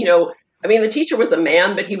think that, the teacher was a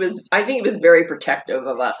man, but I think he was very protective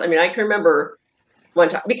of us. I mean, I can remember one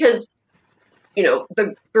time because,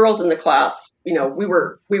 the girls in the class, we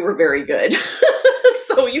were very good.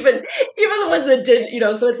 So even the ones that did,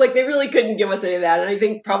 so it's like they really couldn't give us any of that. And I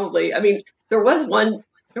think probably, there was one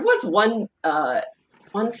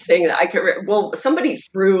thing that I could, somebody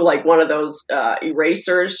threw like one of those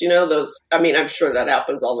erasers, those, I'm sure that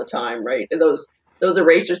happens all the time, right? And those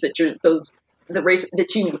erasers that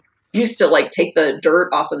you used to like take the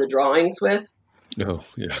dirt off of the drawings with. Oh,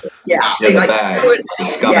 yeah. Yeah. The bag. The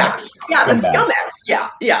Scumex. Yeah, the Scumex.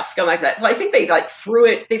 Yeah, Scumex. So I think they like threw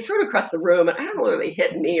it across the room, and I don't know whether they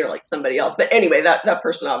hit me or like somebody else. But anyway, that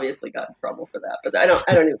person obviously got in trouble for that. But I don't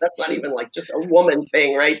know. That's not even like just a woman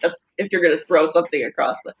thing, right? That's if you're going to throw something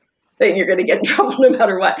across the thing, you're going to get in trouble no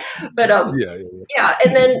matter what. But yeah.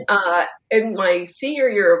 And then in my senior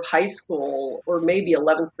year of high school, or maybe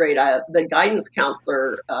 11th grade, the guidance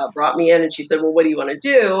counselor brought me in, and she said, well, what do you want to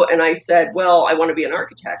do? And I said, well, I want to be an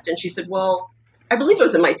architect. And she said, well, I believe it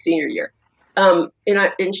was in my senior year. And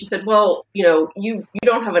she said, well, you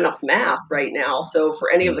don't have enough math right now. So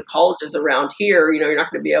for any of the colleges around here, you're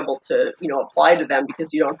not going to be able to, apply to them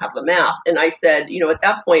because you don't have the math. And I said, at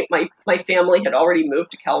that point, my family had already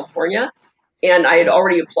moved to California, and I had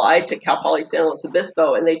already applied to Cal Poly San Luis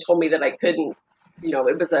Obispo, and they told me that I couldn't,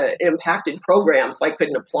 it was an impacted program, so I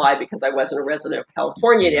couldn't apply because I wasn't a resident of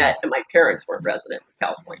California yet, and my parents weren't residents of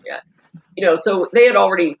California yet. So they had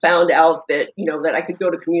already found out that, that I could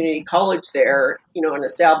go to community college there, an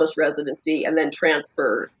established residency, and then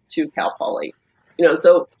transfer to Cal Poly.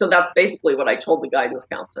 So that's basically what I told the guidance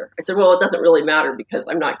counselor. I said, well, it doesn't really matter because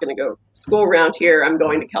I'm not going to go to school around here. I'm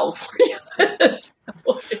going to California.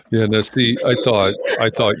 Yeah, no, see, I thought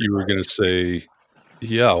you were going to say,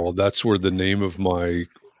 yeah, well, that's where the name of my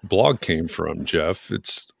blog came from, Jeff.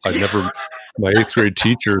 My 8th grade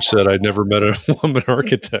teacher said I'd never met a woman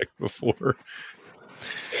architect before.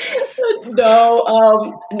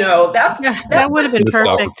 No, that would have been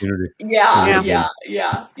perfect. Yeah.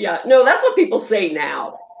 No, that's what people say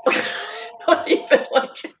now. Not even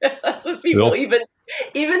like that's what people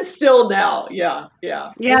even still now. Yeah.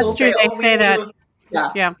 Yeah, it's true. They say that.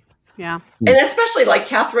 Yeah. And especially like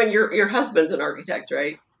Catherine, your husband's an architect,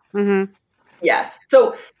 right? Mm-hmm. Yes.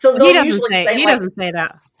 So he doesn't say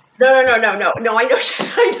that. No. I know,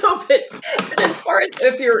 but as far as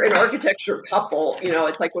if you're an architecture couple,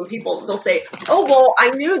 it's like when they'll say, "Oh, well,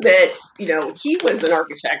 I knew that, he was an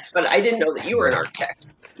architect, but I didn't know that you were an architect."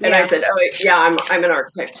 And I said, "Oh, yeah, I'm an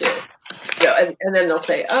architect too." And then they'll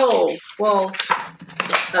say, "Oh, well,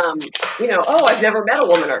 I've never met a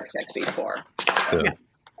woman architect before."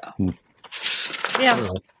 Yeah,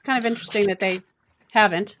 it's kind of interesting that they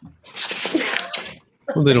haven't.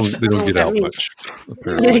 Well, they don't get out much.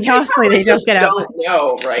 Apparently. Honestly, they don't get out.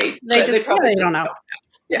 No, right? They probably don't know.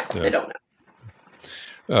 Yeah, they don't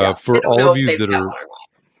know. For all of you that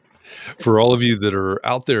are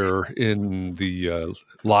out there in the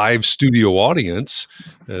live studio audience,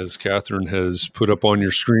 as Catherine has put up on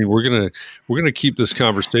your screen, we're gonna keep this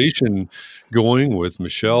conversation going with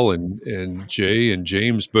Michelle and Jay and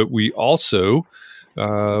James, but we also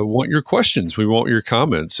want your questions. We want your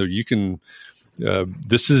comments, so you can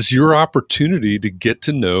this is your opportunity to get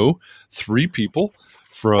to know 3 people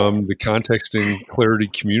from the Context and Clarity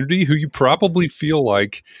community who you probably feel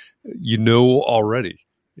like you know already.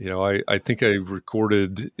 I think I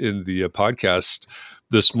recorded in the podcast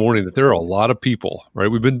this morning that there are a lot of people,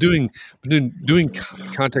 right? We've been doing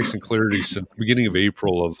Context and Clarity since the beginning of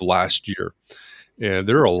April of last year. And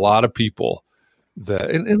there are a lot of people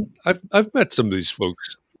that, and I've met some of these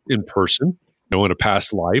folks in person, in a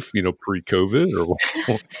past life, pre-COVID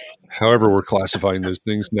or however we're classifying those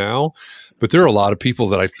things now. But there are a lot of people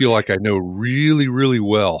that I feel like I know really, really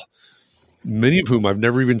well. Many of whom I've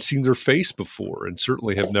never even seen their face before and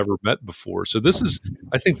certainly have never met before. So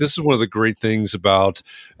I think this is one of the great things about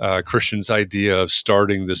Christian's idea of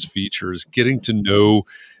starting this feature is getting to know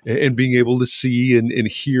and being able to see and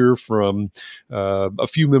hear from a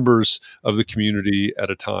few members of the community at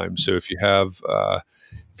a time. So if you have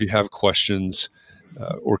questions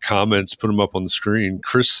or comments, put them up on the screen.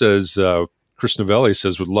 Chris Novelli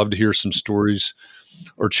says, would love to hear some stories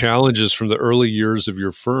or challenges from the early years of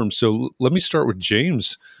your firm. So let me start with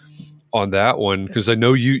James on that one, because I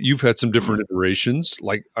know you've had some different iterations,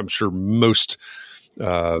 like I'm sure most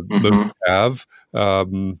have.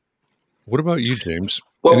 What about you, James?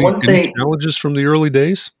 Well, any challenges from the early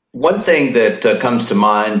days? One thing that comes to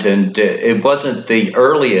mind, and it wasn't the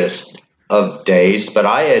earliest of days, but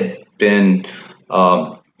I had been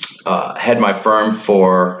had my firm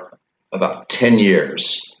for about 10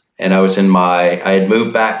 years. And I had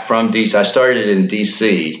moved back from DC. I started in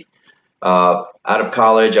DC. Out of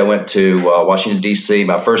college, I went to Washington, DC.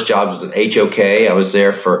 My first job was with HOK. I was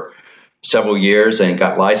there for several years and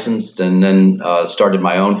got licensed, and then started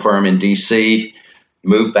my own firm in DC.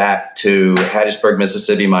 Moved back to Hattiesburg,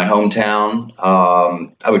 Mississippi, my hometown.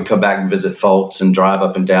 I would come back and visit folks and drive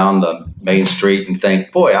up and down the main street and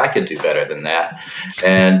think, boy, I could do better than that.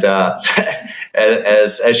 And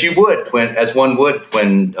as you would, as one would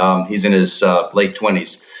when he's in his late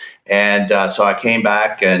 20s. And so I came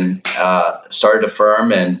back and started a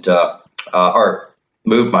firm or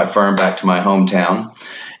moved my firm back to my hometown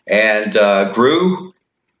and grew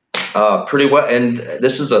pretty well. And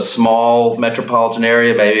this is a small metropolitan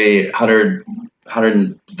area, maybe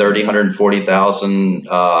 130, 140,000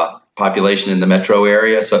 population in the metro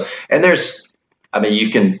area. So, and you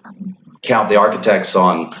can count the architects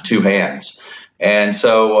on 2 hands. And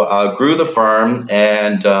so grew the firm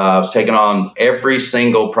and was taking on every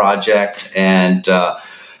single project and got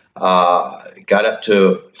up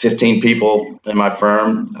to 15 people in my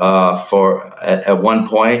firm at one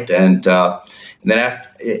point. And then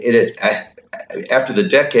after the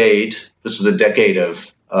decade, this was the decade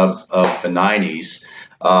of the 90s,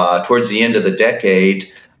 towards the end of the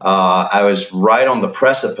decade, I was right on the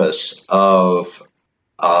precipice of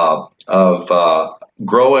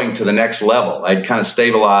growing to the next level. I'd kind of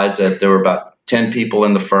stabilized that there were about 10 people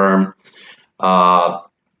in the firm. I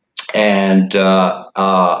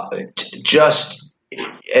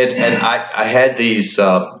had these,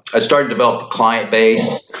 I started to develop a client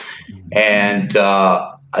base and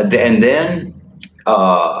then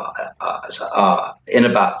in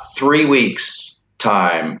about 3 weeks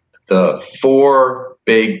time, the 4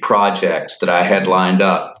 big projects that I had lined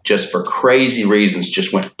up just for crazy reasons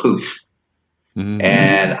just went poof. Mm-hmm.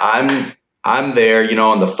 And I'm there,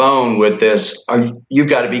 on the phone with this, you've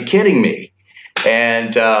got to be kidding me.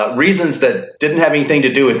 And reasons that didn't have anything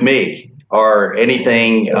to do with me or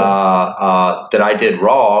anything that I did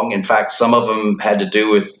wrong. In fact, some of them had to do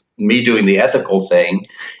with me doing the ethical thing.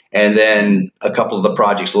 And then a couple of the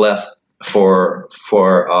projects left because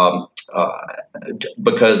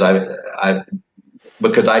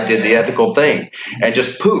I did the ethical thing, and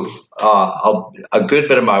just poof, a good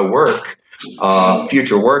bit of my work,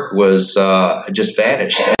 future work, was just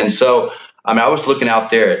vanished. And so, I was looking out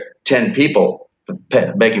there at 10 people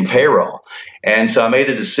making payroll, and so I made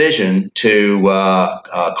the decision to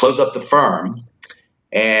close up the firm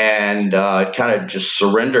and kind of just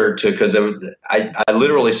surrender to, because I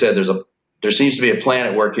literally said there seems to be a plan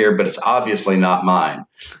at work here, but it's obviously not mine.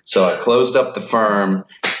 So I closed up the firm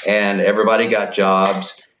and everybody got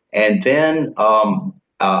jobs. And then, and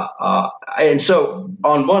so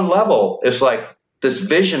on one level, it's like this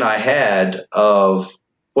vision I had of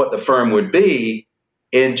what the firm would be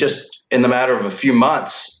in the matter of a few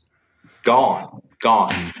months, gone.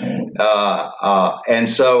 And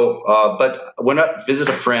so, but went up to visit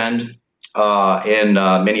a friend in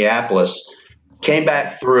Minneapolis, came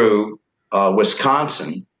back through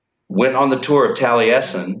Wisconsin, went on the tour of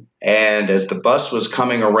Taliesin, and as the bus was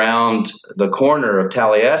coming around the corner of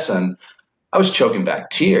Taliesin, I was choking back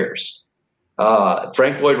tears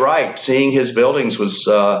Frank Lloyd Wright, seeing his buildings was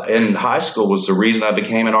in high school was the reason I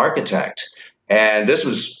became an architect. And this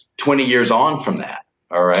was 20 years on from that.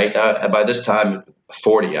 All right. By this time,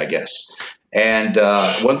 40, I guess. And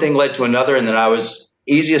one thing led to another. And then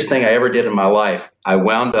easiest thing I ever did in my life, I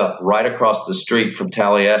wound up right across the street from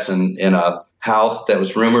Taliesin in a house that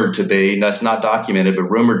was rumored to be, that's not documented, but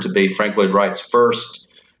rumored to be Frank Lloyd Wright's first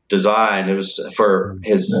design. It was for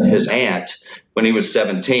his aunt when he was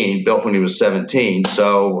 17, built when he was 17.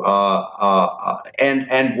 So,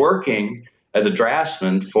 and working as a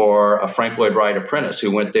draftsman for a Frank Lloyd Wright apprentice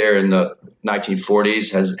who went there in the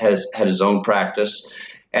 1940s, had his own practice.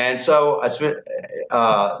 And so I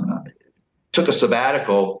took a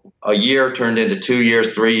sabbatical. A year turned into 2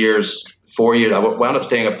 years, 3 years, 4 years. I wound up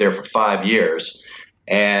staying up there for 5 years,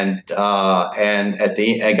 and at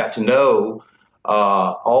the end, I got to know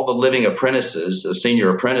all the living apprentices, the senior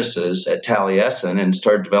apprentices at Taliesin, and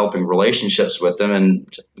started developing relationships with them,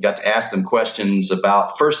 and got to ask them questions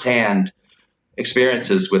about firsthand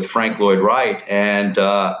experiences with Frank Lloyd Wright, and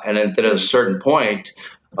then at a certain point.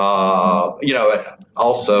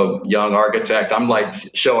 Also young architect, I'm like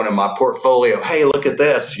showing them my portfolio. Hey, look at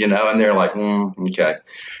this, and they're like, okay.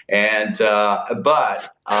 And, but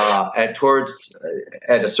at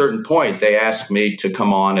a certain point, they asked me to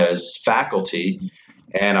come on as faculty,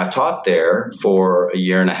 and I taught there for a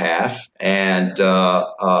year and a half. And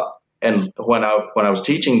when I was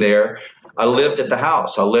teaching there, I lived at the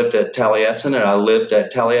house. I lived at Taliesin, and I lived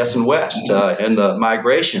at Taliesin West in the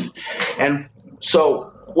migration. And so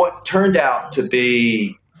what turned out to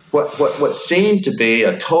be what seemed to be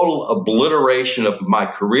a total obliteration of my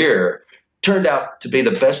career turned out to be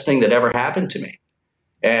the best thing that ever happened to me.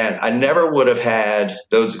 And I never would have had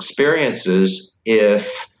those experiences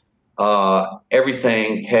if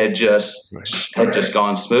everything had just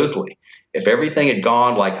gone smoothly. If everything had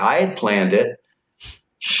gone like I had planned it,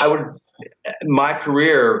 my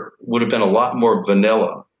career would have been a lot more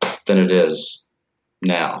vanilla than it is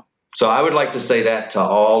now. So I would like to say that to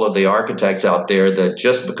all of the architects out there, that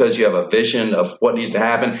just because you have a vision of what needs to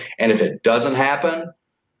happen, and if it doesn't happen,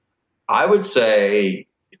 I would say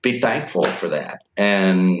be thankful for that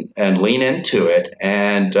and lean into it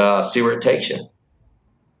and see where it takes you.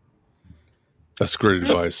 That's great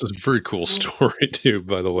advice. That's a very cool story too,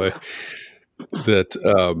 by the way. That,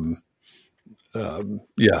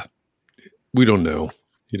 we don't know.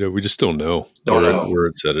 We just don't know where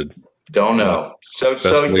it's headed. Don't know. So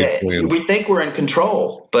we think we're in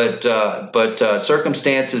control, but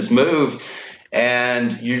circumstances move,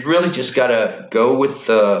 and you really just got to go with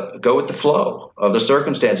the flow of the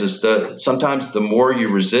circumstances. Sometimes the more you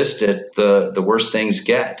resist it, the worse things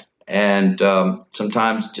get, and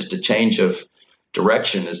sometimes just a change of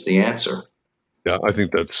direction is the answer. Yeah, I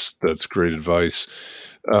think that's great advice.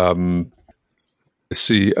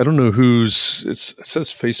 See, I don't know it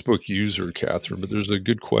says Facebook user, Catherine, but there's a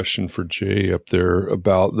good question for Jay up there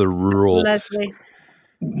about the rural. Leslie.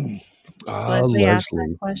 Leslie asked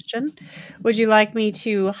that question. Would you like me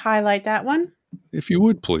to highlight that one? If you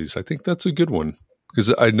would, please. I think that's a good one,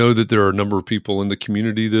 because I know that there are a number of people in the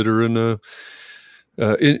community that are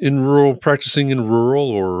in rural, practicing in rural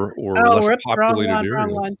or less populated areas.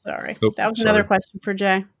 Wrong one. Sorry. That was another question for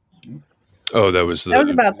Jay. Oh, that was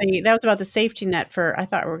about the safety net for. I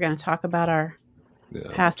thought we were going to talk about our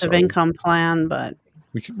passive income plan, but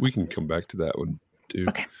we can come back to that one too.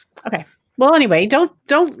 Okay. Well, anyway, don't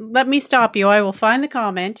let me stop you. I will find the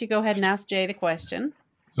comment. You go ahead and ask Jay the question.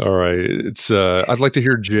 All right. It's I'd like to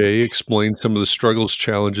hear Jay explain some of the struggles,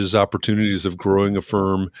 challenges, opportunities of growing a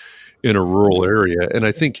firm in a rural area, and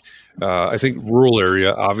I think rural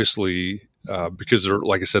area obviously. Because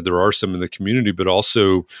like I said, there are some in the community, but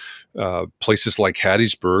also places like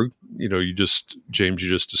Hattiesburg. James, you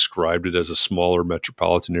just described it as a smaller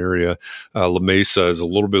metropolitan area. La Mesa is a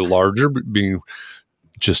little bit larger, but being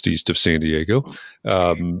just east of San Diego.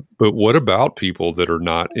 But what about people that are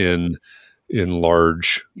not in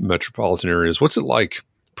large metropolitan areas? What's it like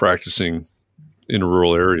practicing in a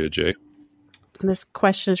rural area, Jay? This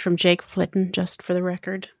question is from Jake Flitton, just for the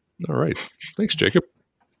record. All right. Thanks, Jacob.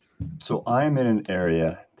 So I'm in an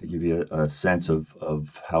area, to give you a sense of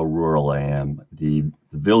how rural I am. The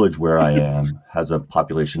village where I am has a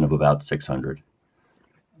population of about 600.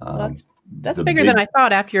 That's bigger than I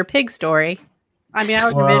thought after your pig story. I mean, I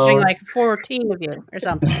was envisioning like 14 of you or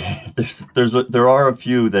something. There are a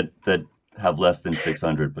few that have less than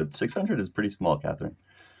 600, but 600 is pretty small, Catherine.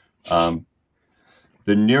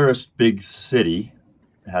 The nearest big city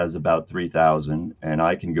has about 3,000, and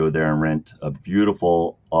I can go there and rent a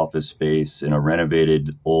beautiful office space in a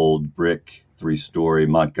renovated old brick 3-story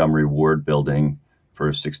Montgomery Ward building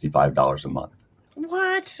for $65 a month.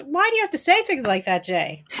 What? Why do you have to say things like that,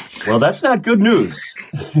 Jay? Well, that's not good news.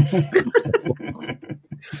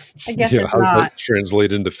 I guess Yeah, it's how does not. that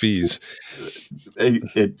translate into fees?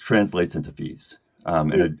 It translates into fees,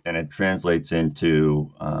 and it translates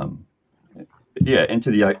into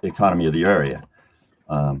into the economy of the area.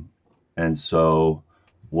 And so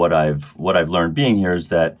what I've learned being here is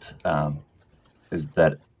that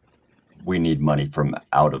we need money from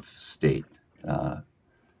out of state,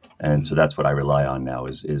 and so that's what I rely on now.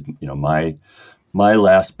 Is my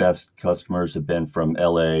last best customers have been from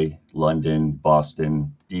L.A., London,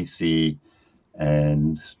 Boston, D.C.,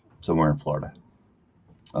 and somewhere in Florida.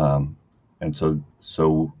 And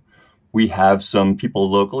so we have some people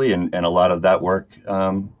locally, and a lot of that work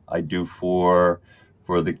I do for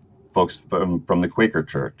the folks from the Quaker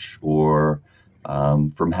Church or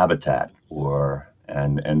from Habitat,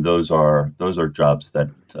 and those are jobs that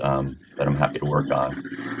I'm happy to work on,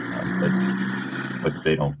 but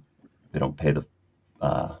they don't pay the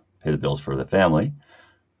bills for the family.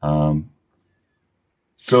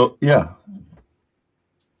 So yeah.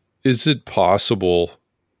 Is it possible,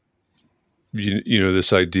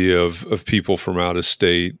 this idea of people from out of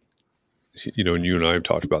state, and you and I have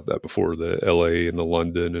talked about that before, the LA and the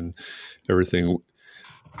London and everything.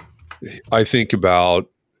 I think about,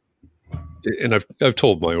 and I've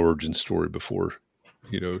told my origin story before,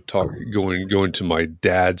 going to my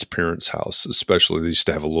dad's parents' house, especially. They used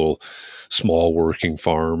to have a little small working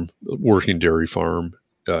dairy farm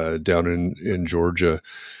down in Georgia.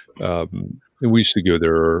 And we used to go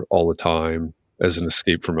there all the time as an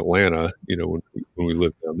escape from Atlanta, when we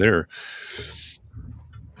lived down there.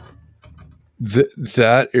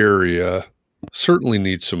 That area certainly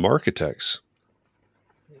needs some architects.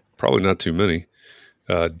 Probably not too many.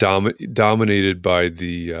 Dominated by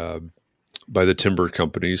the timber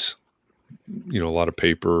companies. A lot of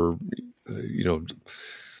paper.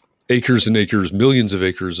 Acres and acres, millions of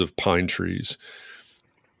acres of pine trees.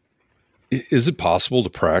 Is it possible to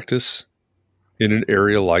practice in an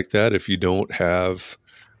area like that if you don't have,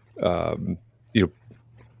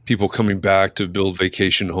 people coming back to build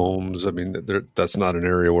vacation homes? I mean, that's not an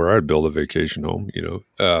area where I'd build a vacation home.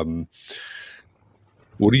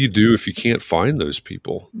 What do you do if you can't find those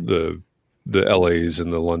people, the LAs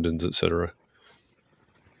and the Londons, et cetera?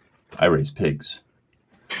 I raise pigs.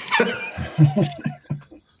 They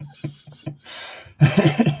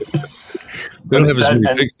don't have as many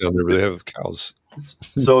pigs down there, but they have cows.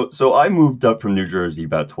 So I moved up from New Jersey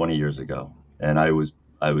about 20 years ago, and I was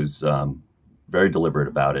very deliberate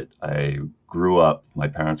about it. I grew up. My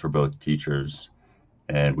parents were both teachers,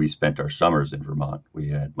 and we spent our summers in Vermont.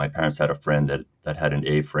 My parents had a friend that had an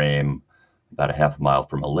A-frame about a half a mile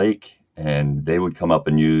from a lake, and they would come up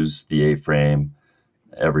and use the A-frame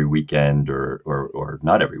every weekend, or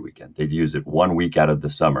not every weekend. They'd use it 1 week out of the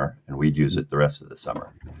summer, and we'd use it the rest of the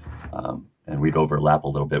summer. And we'd overlap a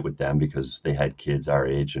little bit with them because they had kids our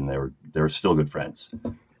age, and they were still good friends.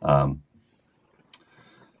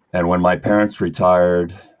 And when my parents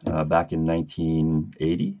retired back in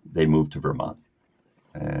 1980, they moved to Vermont,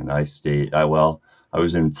 and I stayed. I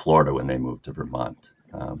was in Florida when they moved to Vermont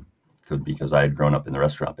because I had grown up in the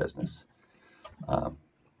restaurant business.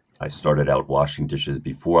 I started out washing dishes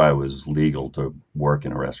before I was legal to work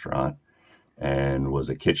in a restaurant, and was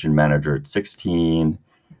a kitchen manager at 16.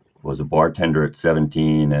 Was a bartender at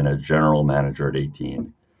 17 and a general manager at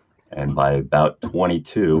 18. And by about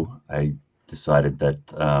 22, I decided that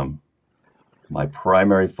my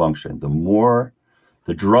primary function,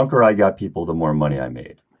 the drunker I got people, the more money I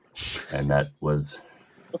made. And that's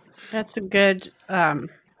a good... It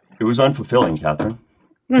was unfulfilling, Catherine.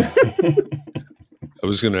 I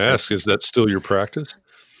was going to ask, is that still your practice?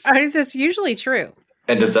 That's usually true.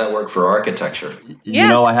 And does that work for architecture?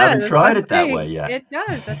 Yes, I haven't tried it that way yet. It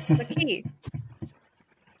does. That's the key.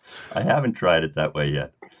 I haven't tried it that way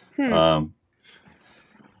yet.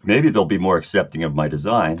 Maybe they'll be more accepting of my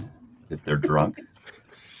design if they're drunk.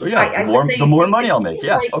 So yeah, the more money I'll make.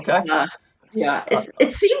 Yeah, okay.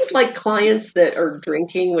 It seems like clients that are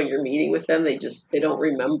drinking when you're meeting with them, they don't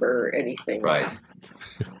remember anything. Right.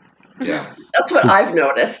 Yeah. That's what I've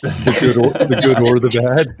noticed. The good or the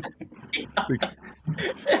bad.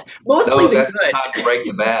 Mostly that's the good. the time to break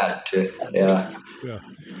the bad too. Yeah.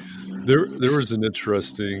 There was an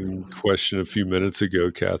interesting question a few minutes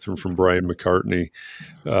ago, Catherine, from Brian McCartney.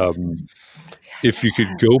 If you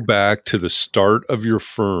could go back to the start of your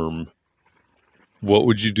firm, what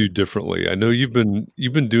would you do differently? I know you've been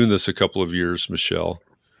doing this a couple of years, Michelle,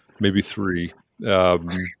 maybe 3.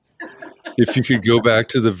 If you could go back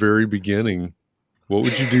to the very beginning, what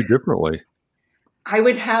would you do differently? I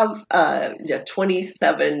would have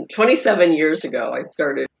 27 years ago. I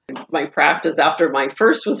started my practice after my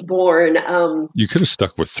first was born. You could have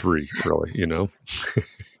stuck with 3, really.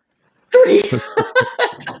 3.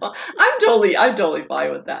 I'm totally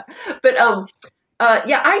fine with that. But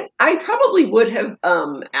I probably would have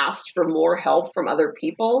asked for more help from other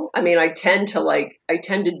people. I mean, I tend to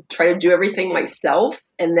try to do everything myself,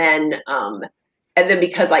 and then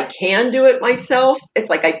because I can do it myself, it's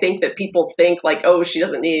like I think that people think like, oh, she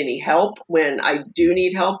doesn't need any help when I do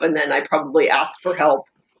need help, and then I probably ask for help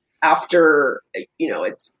after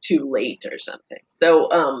it's too late or something. So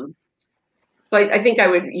I think I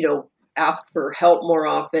would ask for help more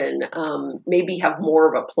often. Maybe have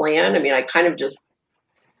more of a plan. I mean, I kind of just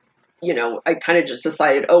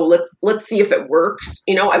decided, oh, let's see if it works.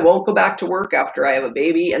 I won't go back to work after I have a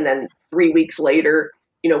baby, and then 3 weeks later,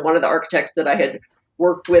 one of the architects that I had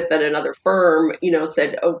worked with at another firm,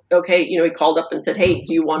 said, oh, okay, he called up and said, hey,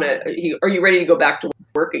 are you ready to go back to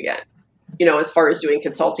work again? As far as doing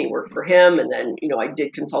consulting work for him. And then, I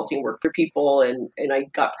did consulting work for people, and I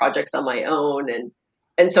got projects on my own.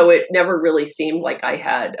 And so it never really seemed like I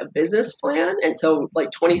had a business plan. And so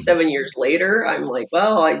like 27 years later, I'm like,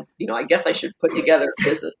 well, I guess I should put together a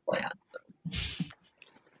business plan.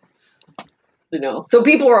 So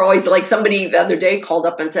people were always like, somebody the other day called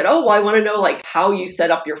up and said, oh, well, I want to know like how you set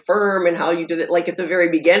up your firm and how you did it like at the very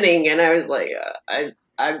beginning. And I was like,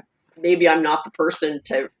 maybe I'm not the person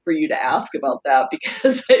for you to ask about that,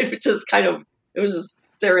 because it was just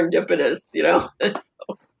serendipitous,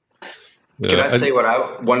 Can I say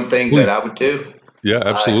one thing that I would do? Yeah,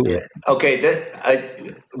 absolutely.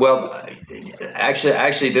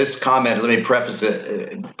 Actually, this comment, let me preface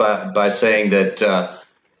it by saying that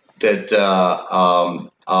I'm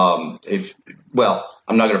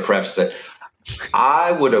not going to preface it.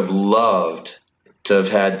 I would have loved to have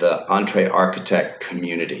had the Entre Architect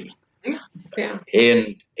community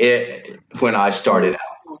when I started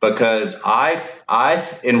out, because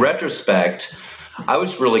in retrospect, I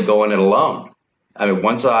was really going it alone. I mean,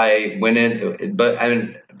 once I went in,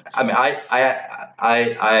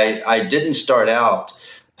 I didn't start out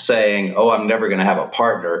saying, "Oh, I'm never going to have a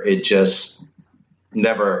partner." It just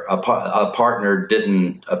never a partner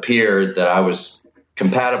didn't appear that I was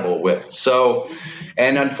compatible with. So,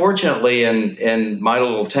 and unfortunately, in my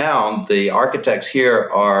little town, the architects here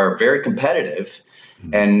are very competitive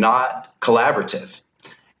and not collaborative.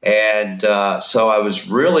 And so I was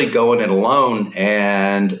really going it alone.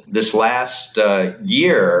 And this last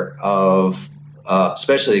year of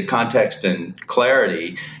especially context and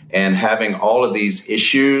clarity and having all of these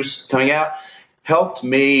issues coming out helped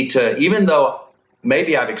me to, even though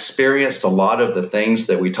maybe I've experienced a lot of the things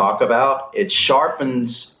that we talk about, it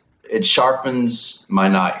sharpens my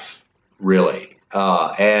knife, really.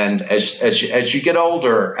 And as you get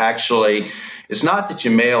older, actually, it's not that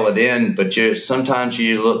you mail it in, but sometimes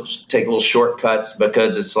you take little shortcuts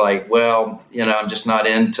because it's like, well, I'm just not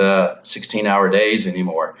into 16-hour days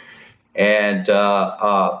anymore. And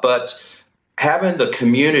but having the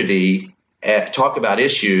community talk about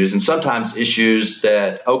issues, and sometimes issues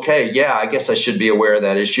that, okay, yeah, I guess I should be aware of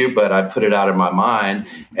that issue, but I put it out of my mind.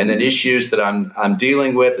 And then issues that I'm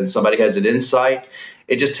dealing with, and somebody has an insight,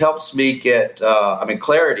 it just helps me get.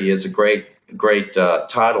 Clarity is a great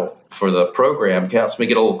title for the program. It helps me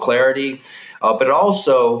get a little clarity, but it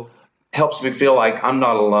also helps me feel like I'm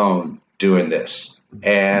not alone doing this.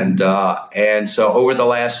 And so over the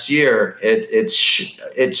last year,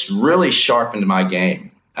 it's really sharpened my game.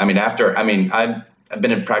 I've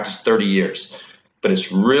been in practice 30 years, but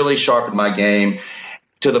it's really sharpened my game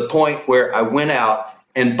to the point where I went out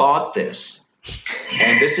and bought this.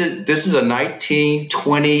 And this is a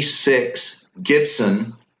 1926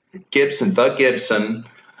 Gibson,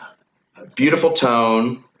 beautiful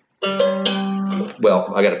tone.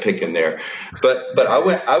 Well, I got to pick in there, but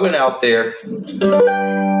I went out there. Listen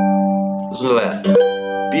to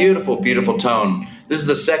that beautiful tone. This is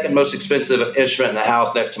the second most expensive instrument in the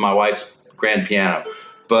house, next to my wife's grand piano.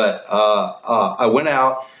 But I went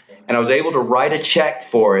out and I was able to write a check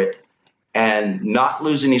for it and not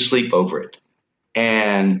lose any sleep over it.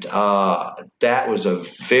 And that was a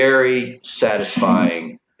very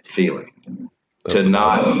satisfying feeling. To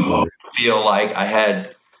not feel like I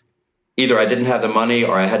didn't have the money,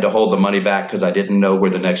 or I had to hold the money back because I didn't know where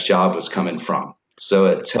the next job was coming from. So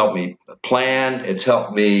it's helped me plan. It's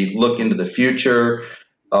helped me look into the future.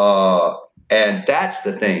 And that's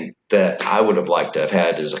the thing that I would have liked to have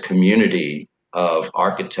had, as a community of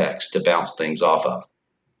architects to bounce things off of.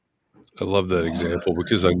 I love that example,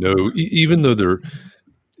 because I know even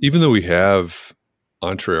though we have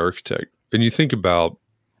Entre Architect, and you think about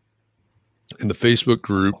In the Facebook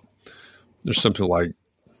group, there's something like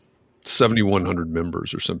 7,100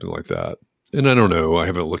 members or something like that. And I don't know, I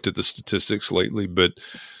haven't looked at the statistics lately, but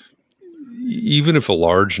even if a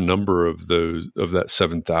large number of that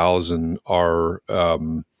 7,000 are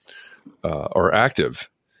active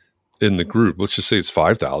in the group, let's just say it's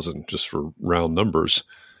 5,000 just for round numbers,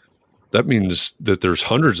 that means that there's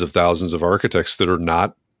hundreds of thousands of architects that are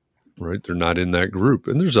not, right? They're not in that group.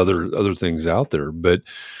 And there's other things out there, but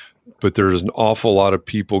there's an awful lot of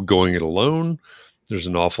people going it alone. There's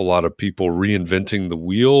an awful lot of people reinventing the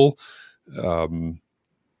wheel.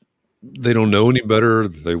 They don't know any better.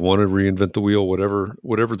 They want to reinvent the wheel,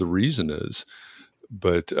 whatever the reason is.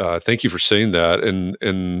 But thank you for saying that.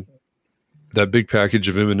 And that big package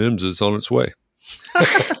of M&Ms is on its way.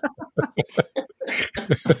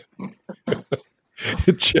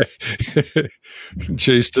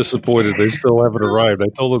 Jay's disappointed. They still haven't arrived. I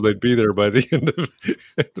told them they'd be there by the end of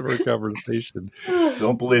our conversation.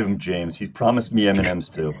 Don't believe him, James. He's promised me M&Ms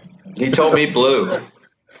too. He told me blue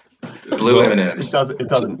M&Ms. It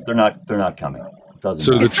doesn't. They're not coming. So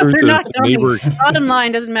the truth is, bottom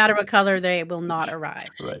line, doesn't matter what color, they will not arrive.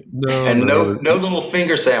 Right. No little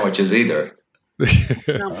finger sandwiches either.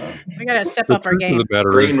 No, we got to step up our game. The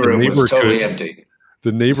green room was totally empty.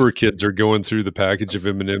 The neighbor kids are going through the package of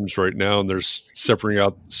M&Ms right now, and they're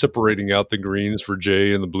separating out the greens for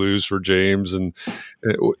Jay and the blues for James. And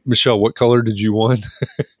Michelle, what color did you want?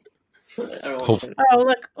 Oh,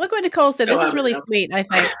 look what Nicole said. This is really sweet, I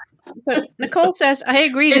think. So Nicole says, I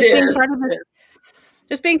agree.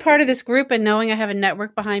 Just being part of this group and knowing I have a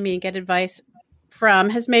network behind me and get advice from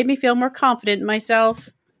has made me feel more confident in myself.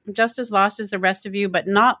 I'm just as lost as the rest of you, but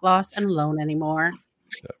not lost and alone anymore.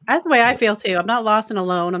 That's the way I feel too. I'm not lost and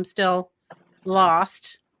alone. I'm still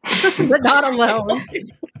lost, but not alone.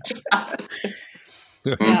 At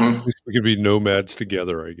least we could be nomads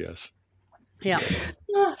together, I guess. Yeah.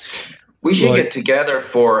 We should get together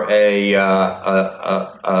for a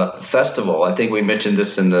festival. I think we mentioned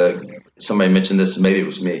this somebody mentioned this, maybe it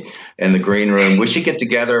was me, in the green room. We should get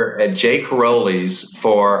together at Jay Caroli's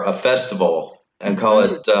for a festival and call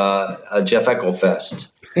it a Jeff Eckel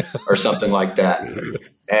Fest or something like that.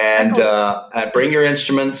 And bring your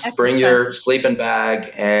instruments, bring your sleeping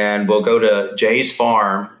bag, and we'll go to Jay's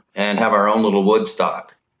farm and have our own little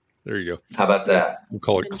Woodstock. There you go. How about that? We'll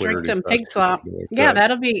call it Clarity. Drink some pig slop. Yeah,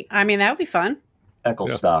 that would be fun.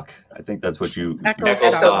 Ecclestock. I think that's what you...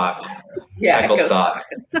 Ecclestock. Yeah, Ecclestock.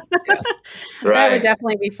 Right. That would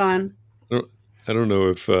definitely be fun. I don't know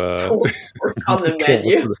if... work on the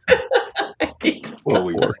menu.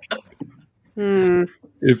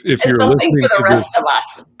 If you're listening to the rest of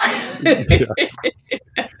us.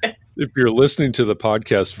 If you're listening to the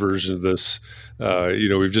podcast version of this,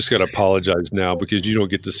 we've just got to apologize now because you don't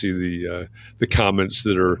get to see the comments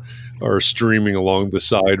that are streaming along the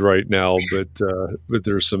side right now. But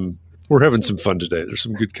there's we're having some fun today. There's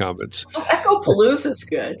some good comments. Oh, Echopalooza is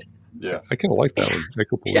good. Yeah, I kind of like that one.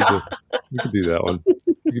 Echopalooza. Yeah. We could do that one.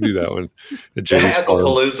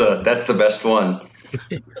 Echopalooza. That's the best one.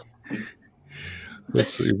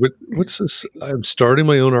 Let's see. What's this? I'm starting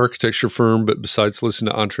my own architecture firm, but besides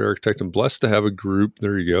listening to EntreArchitect, I'm blessed to have a group.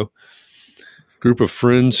 There you go. Group of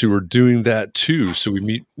friends who are doing that too. So we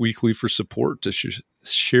meet weekly for support to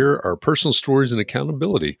share our personal stories and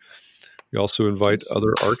accountability. We also invite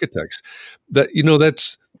other architects.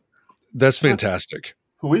 That's fantastic.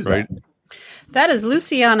 Who is that? That is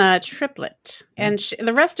Luciana Triplett. And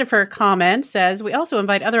the rest of her comment says, we also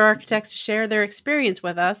invite other architects to share their experience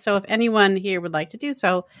with us. So if anyone here would like to do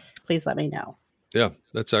so, please let me know. Yeah,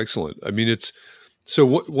 that's excellent. I mean,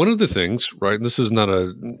 one of the things, right, and this is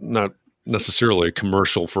not necessarily a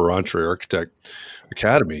commercial for EntreArchitect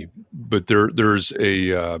Academy, but there's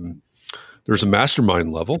a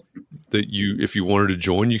mastermind level that if you wanted to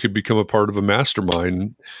join, you could become a part of a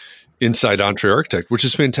mastermind inside EntreArchitect, which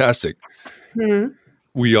is fantastic. Mm-hmm.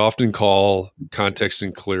 We often call context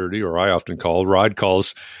and clarity, or I often call, Rod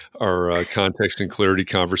calls our context and clarity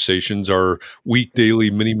conversations our week daily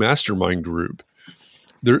mini mastermind group.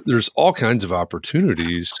 There's all kinds of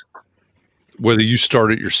opportunities, whether you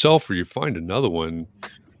start it yourself or you find another one,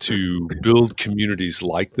 to build communities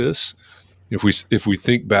like this. If we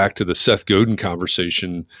think back to the Seth Godin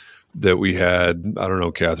conversation that we had, I don't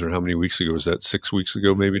know, Catherine, how many weeks ago was that? 6 weeks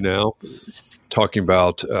ago, maybe now, talking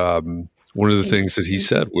about one of the things that he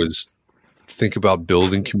said was think about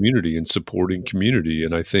building community and supporting community.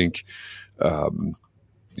 And I think,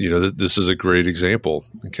 this is a great example.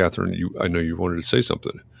 And Catherine, I know you wanted to say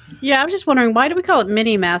something. Yeah, I was just wondering, why do we call it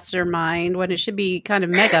mini mastermind when it should be kind of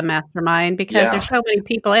mega mastermind? Because there's so many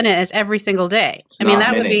people in it as every single day.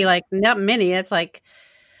 Would be like, not mini. It's like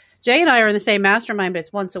Jay and I are in the same mastermind, but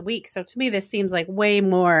it's once a week. So to me, this seems like way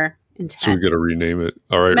more intense. So we got to rename it.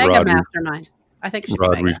 All right, Mega Rod. Mastermind. I think it should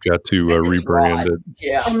Rod, be we've got to rebrand it.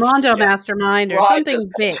 Yeah. Mondo Mastermind or something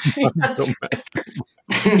big.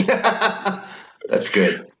 That's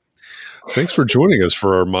good. Thanks for joining us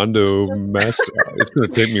for Armando Master. It's going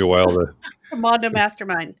to take me a while to. Mondo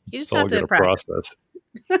Mastermind. You just have to process.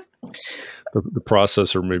 The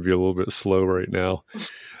processor may be a little bit slow right now.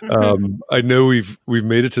 I know we've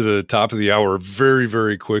made it to the top of the hour very,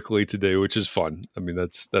 very quickly today, which is fun. I mean,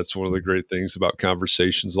 that's one of the great things about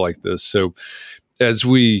conversations like this. So as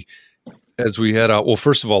we head out, well,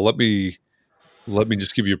 first of all, let me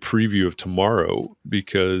just give you a preview of tomorrow,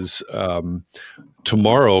 because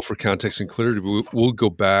tomorrow for Context and Clarity, we'll go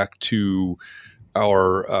back to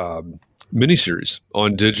our mini-series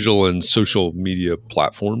on digital and social media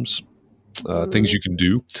platforms, things you can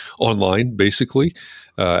do online, basically,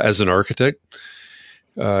 as an architect.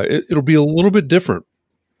 It'll be a little bit different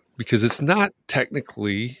because it's not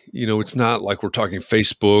technically, it's not like we're talking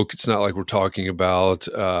Facebook. It's not like we're talking about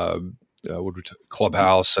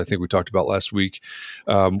Clubhouse, I think we talked about last week.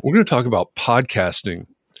 We're going to talk about podcasting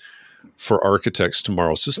for architects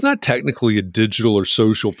tomorrow. So it's not technically a digital or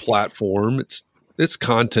social platform. It's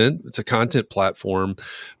content. It's a content platform,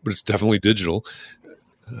 but it's definitely digital.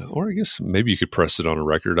 Or I guess maybe you could press it on a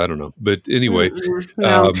record. I don't know. But anyway,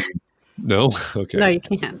 no. No? Okay. No, you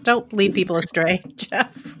can't. Don't lead people astray,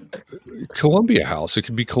 Jeff. Columbia House. It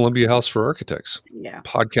could be Columbia House for architects. Yeah.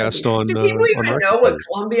 Podcast on. Do people even know what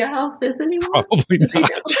Columbia House is anymore? Probably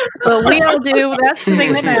not. Well, we all do. That's the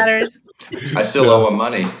thing that matters. I still owe them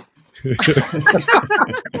money.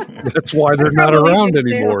 That's why they're not around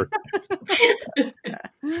anymore.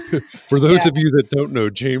 For those of you that don't know,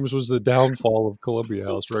 James was the downfall of Columbia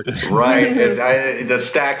House Records. Right. The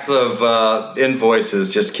stacks of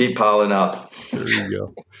invoices just keep piling up. There you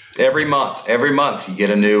go. Every month you get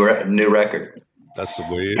a new record. That's the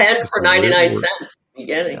way. 10 for 99 cents.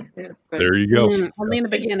 Beginning. Yeah. There you go. Only in the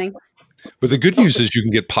beginning. But the good news is you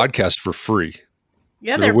can get podcasts for free.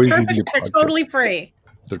 Yeah, they're perfect. They're totally free.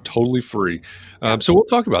 They're totally free. So we'll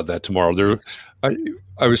talk about that tomorrow.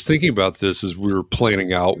 I was thinking about this as we were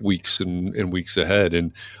planning out weeks and weeks ahead,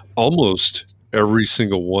 and almost every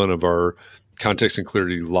single one of our Context and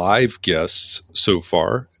Clarity live guests so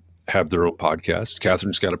far have their own podcast.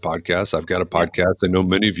 Catherine's got a podcast. I've got a podcast. I know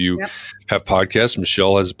many of you have podcasts.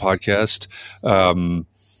 Michelle has a podcast.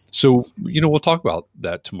 So, we'll talk about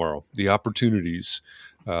that tomorrow, the opportunities,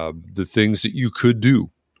 the things that you could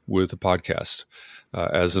do with a podcast.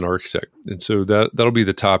 As an architect. And so that'll be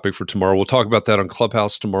the topic for tomorrow. We'll talk about that on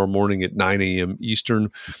Clubhouse tomorrow morning at 9 a.m. Eastern.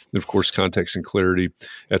 And of course, Context and Clarity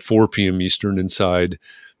at 4 p.m. Eastern inside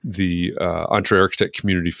the EntreArchitect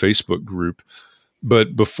Community Facebook group.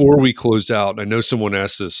 But before we close out, I know someone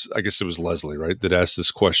asked this, I guess it was Leslie, right, that asked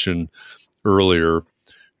this question earlier.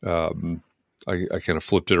 I kind of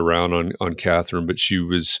flipped it around on Catherine, but she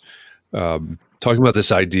was talking about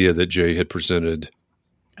this idea that Jay had presented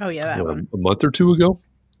Oh, yeah, that one. A month or two ago,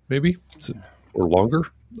 maybe, or longer.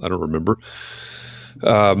 I don't remember.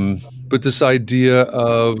 But this idea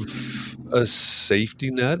of a safety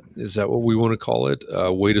net, is that what we want to call it?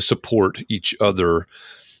 A way to support each other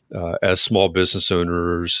as small business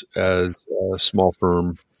owners, as small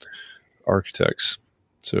firm architects.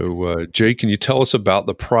 So, Jay, can you tell us about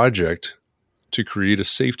the project to create a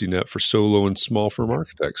safety net for solo and small firm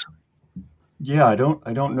architects? Yeah, I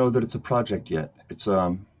don't know that it's a project yet. It's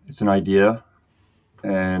an idea,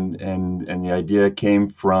 and the idea came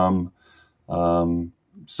from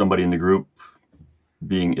somebody in the group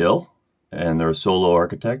being ill, and they're a solo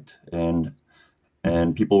architect, and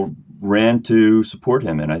people ran to support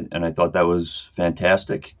him, and I thought that was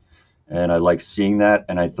fantastic, and I liked seeing that,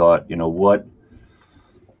 and I thought,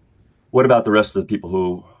 what about the rest of the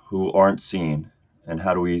people who aren't seen, and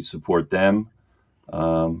how do we support them?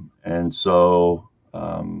 And so,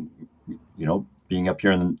 being up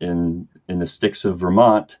here in the sticks of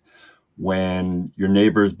Vermont, when your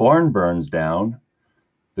neighbor's barn burns down,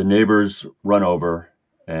 the neighbors run over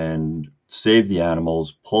and save the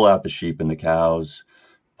animals, pull out the sheep and the cows,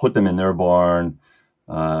 put them in their barn,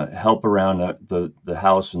 help around the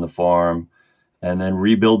house and the farm, and then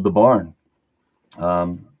rebuild the barn.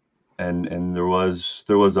 And there was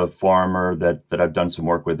a farmer that I've done some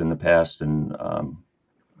work with in the past, and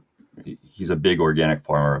he's a big organic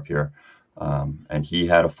farmer up here, and he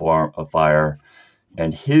had a fire,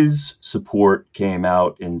 and his support came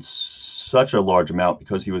out in such a large amount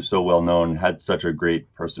because he was so well known, had such a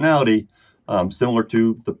great personality, similar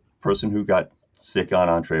to the person who got sick on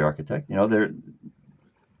EntreArchitect.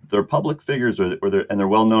 They're public figures, and they're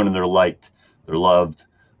well known, and they're liked, they're loved.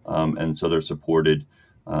 and so they're supported.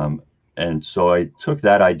 And so I took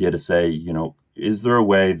that idea to say, is there a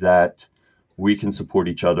way that we can support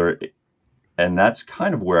each other? And that's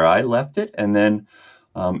kind of where I left it. And then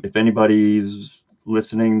if anybody's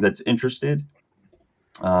listening that's interested,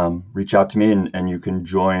 reach out to me and you can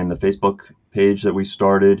join the Facebook page that we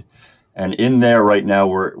started. And in there right now,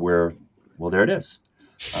 we're there it is.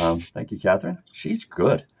 Thank you, Catherine. She's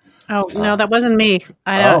good. Oh, no, that wasn't me.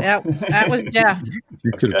 That was Jeff.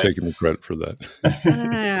 You could have taken the credit for that.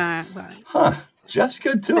 Huh. Jeff's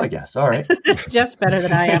good too, I guess. All right. Jeff's better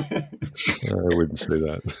than I am. I wouldn't say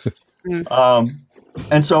that.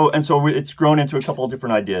 And so it's grown into a couple of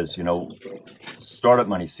different ideas, startup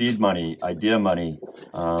money, seed money, idea money,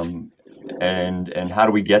 and how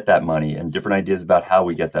do we get that money, and different ideas about how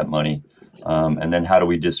we get that money, and then how do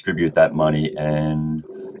we distribute that money, and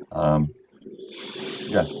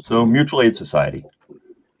so mutual aid society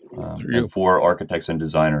and for architects and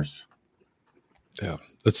designers. Yeah,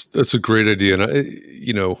 that's a great idea,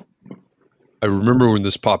 and I remember when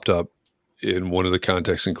this popped up in one of the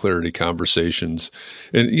Context and Clarity conversations,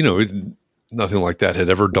 and nothing like that had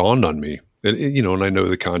ever dawned on me. And and I know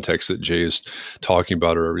the context that Jay is talking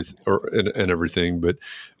about and everything, but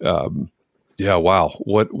wow,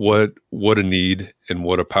 what a need and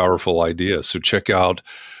what a powerful idea. So check out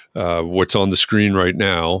what's on the screen right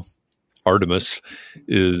now. Artemis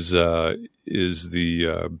is the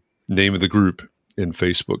name of the group in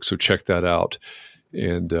Facebook. So check that out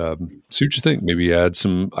and see what you think. Maybe add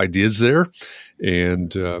some ideas there,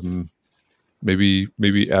 and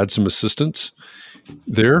maybe add some assistance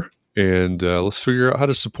there. And let's figure out how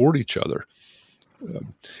to support each other.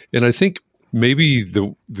 And I think maybe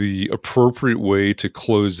the appropriate way to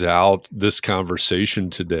close out this conversation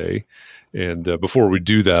today, and before we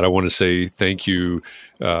do that, I want to say thank you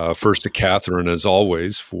first to Catherine, as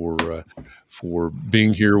always, for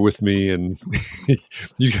being here with me. And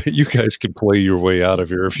you guys can play your way out of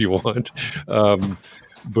here if you want.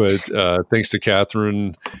 But thanks to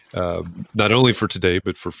Catherine, not only for today,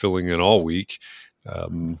 but for filling in all week.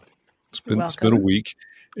 It's been a week,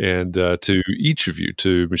 and to each of you,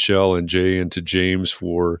 to Michelle and Jay and to James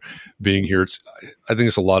for being here. I think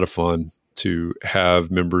it's a lot of fun to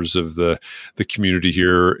have members of the community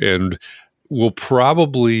here, and we'll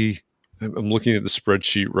probably, I'm looking at the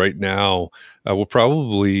spreadsheet right now, we'll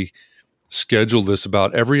probably schedule this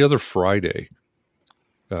about every other Friday,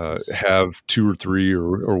 have 2 or 3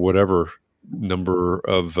 or whatever number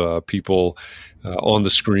of people on the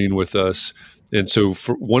screen with us. And so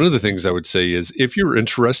for one of the things I would say is, if you're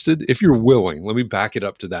interested, if you're willing, let me back it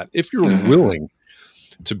up to that. If you're willing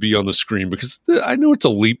to be on the screen, because I know it's a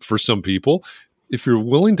leap for some people, if you're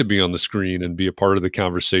willing to be on the screen and be a part of the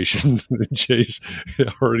conversation, Jay's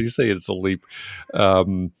already say it's a leap.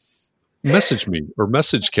 Message me or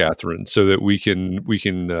message Catherine so that we can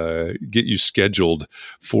get you scheduled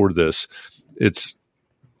for this.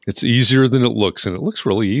 It's easier than it looks, and it looks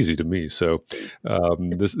really easy to me. So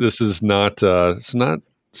this is not it's not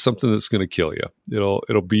something that's going to kill you.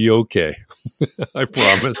 It'll be okay. I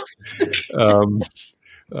promise.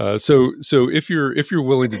 So if you're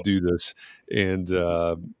willing to do this and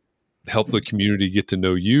help the community get to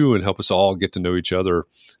know you and help us all get to know each other,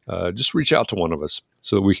 just reach out to one of us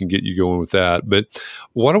so that we can get you going with that. But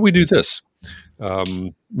why don't we do this?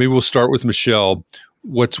 Maybe we'll start with Michelle.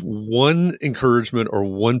 What's one encouragement or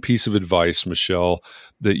one piece of advice, Michelle,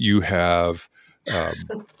 that you have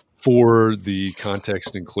for the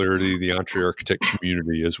Context and Clarity, the EntreArchitect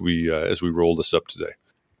community as we roll this up today?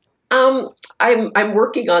 I'm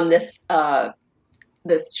working on this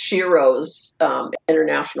this Shiro's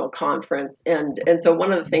international conference, and so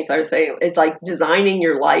one of the things I was saying is like designing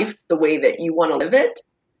your life the way that you want to live it.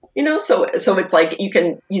 So it's like you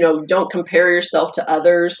can don't compare yourself to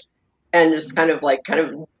others. And just kind of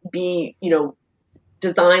be,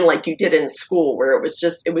 design like you did in school, where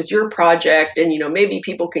it was your project, and, maybe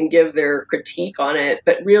people can give their critique on it,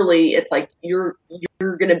 but really it's like you're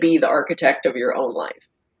going to be the architect of your own life.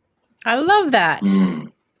 I love that.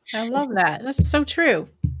 I love that. That's so true.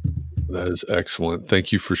 That is excellent.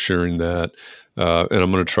 Thank you for sharing that. And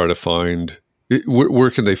I'm going to try to find,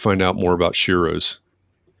 where can they find out more about Shiro's?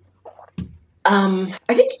 I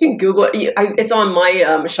think you can Google it. It's on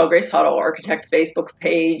my Michelle Grace Hotto Architect Facebook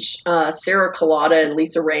page. Sarah Collada and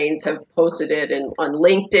Lisa Raines have posted it on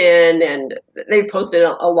LinkedIn, and they've posted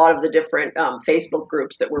a lot of the different Facebook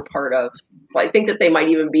groups that we're part of. I think that they might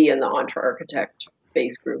even be in the EntreArchitect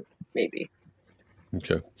face group, maybe.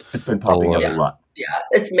 Okay. It's been popping up a lot. Yeah,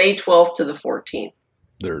 it's May 12th to the 14th.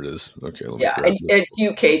 There it is. Okay. And it's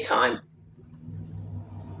UK time.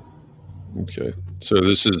 Okay. So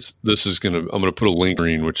this is I'm gonna put a link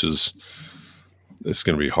green, which is it's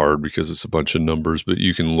gonna be hard because it's a bunch of numbers, but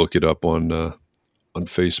you can look it up on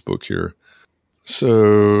Facebook here.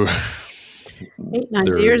 So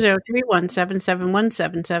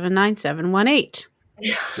 8900317717779718.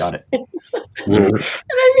 Got it. And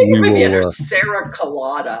I think it might be under Sarah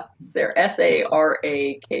Colata. There,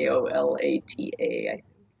 SARAKOLATA.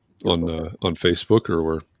 On Facebook or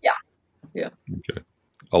where? Yeah. Okay,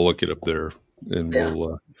 I'll look it up there, and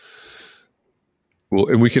and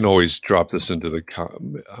we can always drop this into the.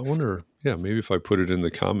 I wonder, maybe if I put it in the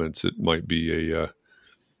comments, it might be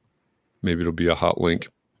maybe it'll be a hot link.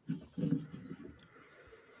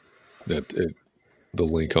 The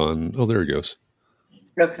link on. Oh, there it goes.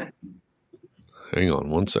 Okay. Hang on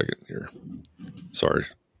 1 second here. Sorry,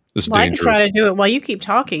 this is dangerous. I can try to do it while you keep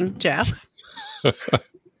talking, Jeff. I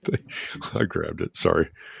grabbed it. Sorry.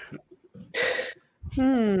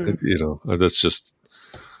 That's just.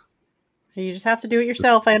 You just have to do it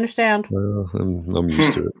yourself. I understand. Well, I'm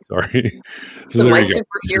used to it. Sorry. So my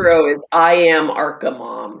superhero is I am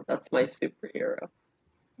Arkham. That's my superhero.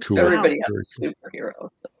 Cool. Everybody has a superhero. So.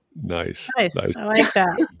 Nice. I like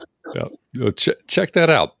that. Yeah, check that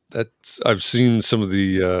out. I've seen some of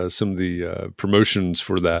the promotions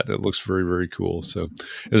for that. It looks very, very cool. So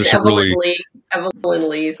there's some Evelyn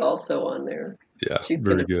Lee's also on there. Yeah, she's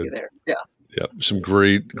very good. Be there. Yeah, some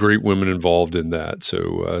great women involved in that.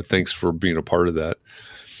 So thanks for being a part of that,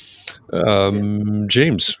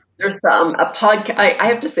 James. There's a podcast. I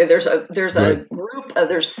have to say, there's a group.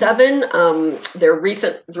 There's 7. They're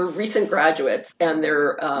recent graduates, and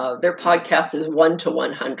their podcast is 1 to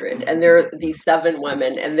 100, and they're these 7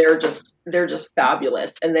 women, and they're just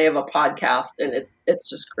fabulous, and they have a podcast, and it's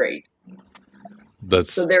just great.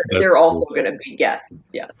 So they're also going to be guests.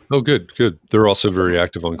 Yes. Oh, good. They're also very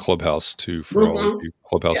active on Clubhouse too, for all of you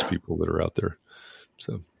Clubhouse people that are out there.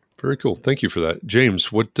 So. Very cool. Thank you for that,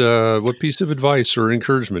 James. What piece of advice or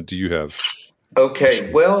encouragement do you have?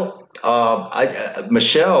 Okay, well,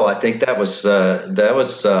 Michelle, I think that was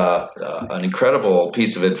an incredible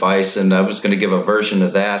piece of advice, and I was going to give a version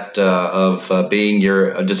of that of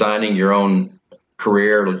designing your own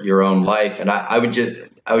career, your own life, and I would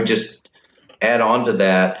just add on to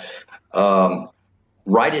that.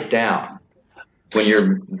 Write it down when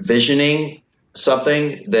you're visioning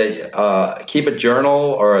something, that keep a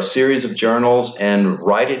journal or a series of journals and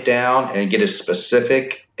write it down and get as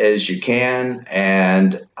specific as you can.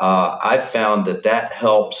 And I've found that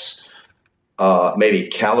helps maybe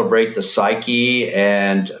calibrate the psyche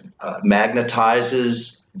and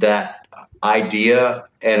magnetizes that idea,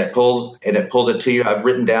 and it pulls it to you. I've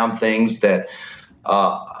written down things that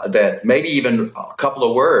maybe even a couple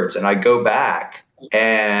of words, and I go back.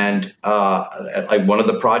 And like one of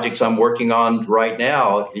the projects I'm working on right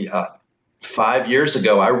now, 5 years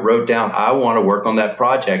ago, I wrote down, I want to work on that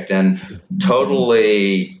project, and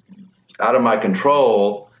totally out of my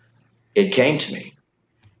control, it came to me.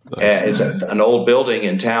 Nice. It's an old building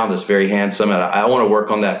in town that's very handsome, and I want to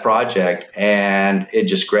work on that project, and it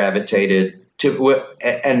just gravitated to,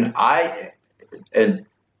 and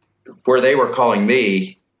where they were calling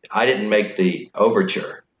me, I didn't make the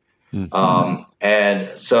overture. Mm-hmm.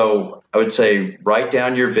 And so I would say write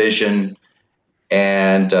down your vision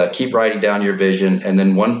and keep writing down your vision. And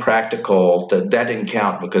then one practical that didn't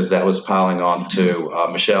count because that was piling on to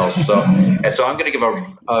Michelle's. So I'm going to give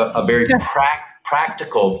a very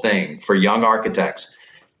practical thing for young architects.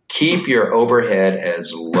 Keep your overhead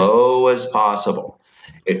as low as possible.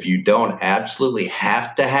 If you don't absolutely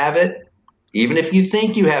have to have it, even if you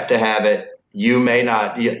think you have to have it, you may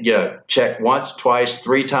not, check once, twice,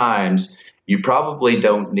 3 times. You probably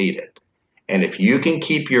don't need it. And if you can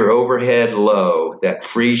keep your overhead low, that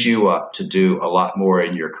frees you up to do a lot more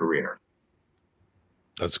in your career.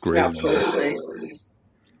 That's great advice.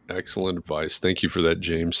 Excellent advice. Thank you for that,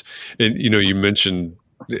 James. And, you mentioned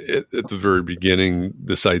at the very beginning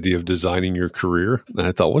this idea of designing your career. And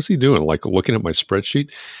I thought, what's he doing? Like looking at my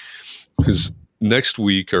spreadsheet? Because next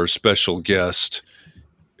week, our special guest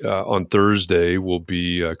on Thursday will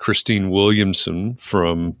be Christine Williamson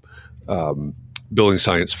from Building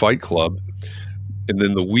Science Fight Club. And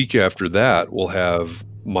then the week after that, we'll have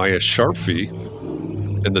Maya Sharfy,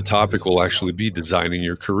 and the topic will actually be designing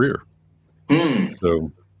your career.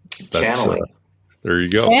 So that's there you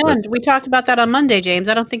go. And we talked about that on Monday, James.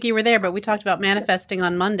 I don't think you were there, but we talked about manifesting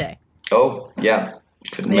on Monday. Oh, yeah.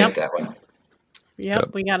 Couldn't make that one. Yep,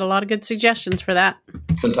 we got a lot of good suggestions for that.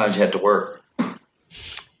 Sometimes you have to work.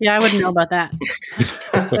 Yeah, I wouldn't know about that.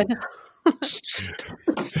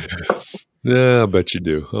 Yeah, I'll bet you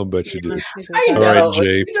do. All know. right,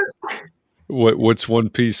 Jay. What's one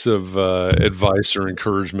piece of advice or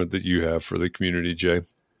encouragement that you have for the community, Jay?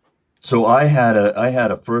 So I had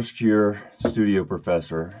a first year studio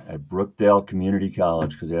professor at Brookdale Community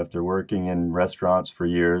College, because after working in restaurants for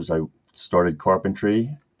years, I started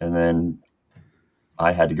carpentry, and then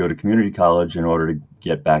I had to go to community college in order to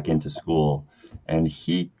get back into school. And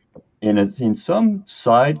he, in some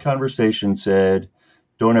side conversation, said,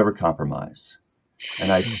 "Don't ever compromise."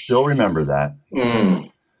 And I still remember that.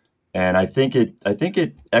 And I think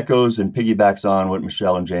it echoes and piggybacks on what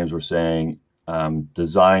Michelle and James were saying.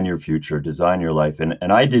 Design your future, design your life. And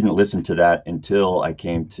I didn't listen to that until I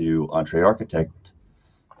came to EntreArchitect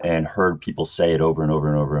and heard people say it over and over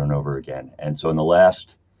and over and over again. And so in the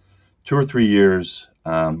last 2 or 3 years,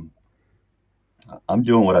 I'm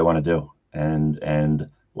doing what I want to do. And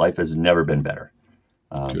life has never been better.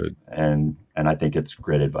 Good. And I think it's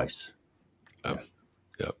great advice. Yeah,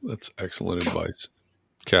 that's excellent advice.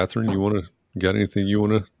 Catherine, got anything you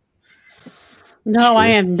want to? No, I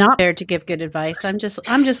am not there to give good advice. I'm just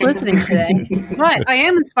listening today. But I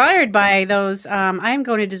am inspired by those. I am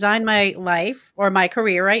going to design my life or my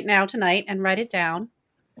career right now tonight and write it down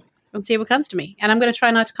and see what comes to me. And I'm going to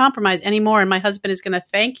try not to compromise anymore. And my husband is going to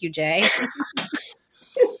thank you, Jay.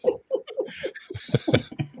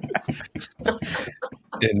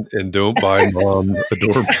 And don't buy Mom a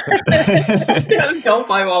doormat. Don't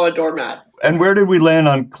buy Mom a doormat. And where did we land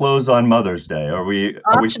on clothes on Mother's Day? Are we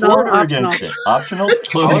for or against it? Optional? I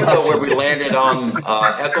don't know where we landed on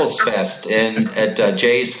Eccles Fest at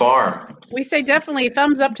Jay's farm. We say definitely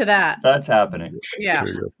thumbs up to that. That's happening. Yeah.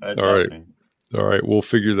 All right. We'll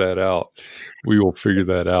figure that out. We will figure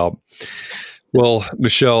that out. Well,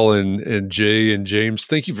 Michelle and Jay and James,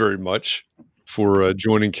 thank you very much for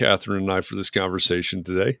joining Catherine and I for this conversation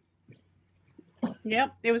today.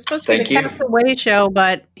 Yep. It was supposed to be the Cat's Away show,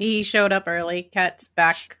 but he showed up early. Cat's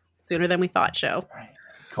back sooner than we thought show.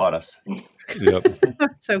 Caught us. Yep.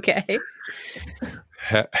 It's okay.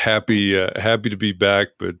 Happy to be back,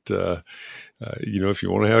 but if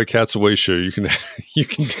you want to have a Cat's Away show, you can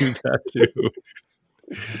do that too.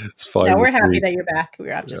 It's fine. Yeah, we're happy that you're back.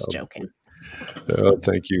 I'm just joking.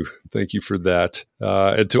 Thank you for that.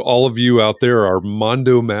 And to all of you out there, our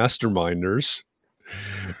Mondo Masterminders,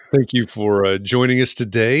 thank you for joining us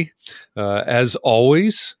today. As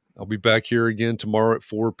always, I'll be back here again tomorrow at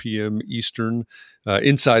 4 p.m. Eastern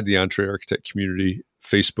inside the EntreArchitect Community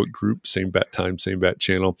Facebook group, same bat time, same bat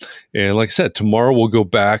channel. And like I said, tomorrow we'll go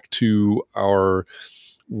back to our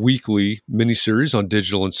weekly mini-series on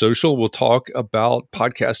digital and social. We'll talk about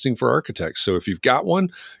podcasting for architects. So if you've got one,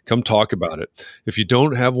 come talk about it. If you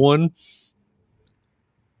don't have one,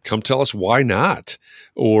 come tell us why not,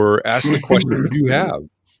 or ask the question you have.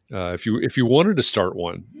 If you wanted to start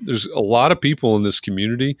one, there's a lot of people in this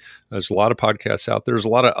community. There's a lot of podcasts out there. There's a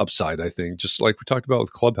lot of upside, I think, just like we talked about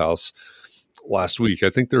with Clubhouse last week. I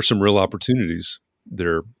think there's some real opportunities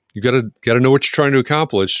there. You got to know what you're trying to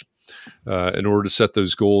accomplish in order to set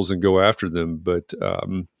those goals and go after them. But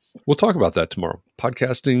we'll talk about that tomorrow.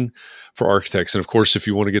 Podcasting for architects. And of course, if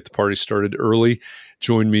you want to get the party started early,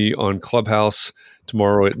 join me on Clubhouse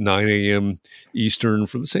tomorrow at 9 a.m. Eastern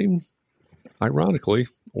for the same, ironically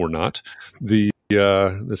or not, the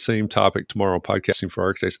same topic tomorrow, podcasting for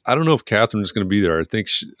architects. I don't know if Catherine is going to be there. I think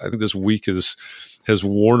this week has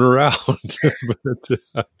worn her out.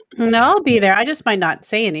 But, no, I'll be there. I just might not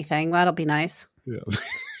say anything. That'll be nice. Yeah.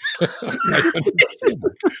 Well,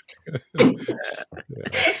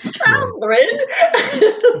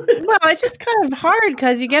 it's just kind of hard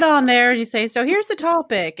because you get on there and you say, "So here's the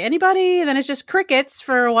topic. Anybody?" And then it's just crickets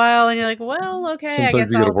for a while, and you're like, "Well, okay,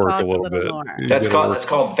 sometimes I guess I'll talk a little bit more." That's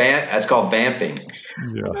called vamping.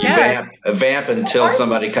 Yeah. You vamp until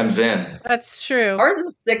somebody comes in. That's true. Ours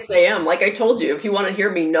is 6 a.m. Like I told you, if you want to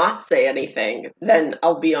hear me not say anything, then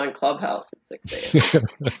I'll be on Clubhouse at 6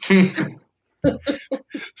 a.m.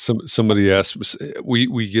 Somebody asked,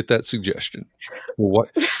 we get that suggestion. Well,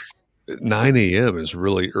 what 9 a.m. is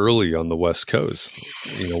really early on the West Coast.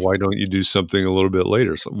 Why don't you do something a little bit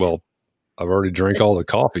later? So, well, I've already drank all the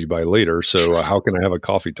coffee by later, so how can I have a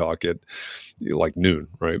coffee talk at like noon,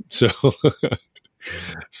 right? So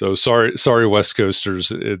sorry, West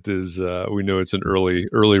Coasters. It is. We know it's an early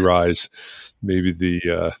rise. Maybe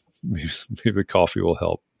the coffee will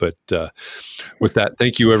help. But with that,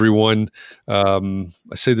 thank you, everyone. I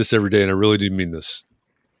say this every day, and I really do mean this.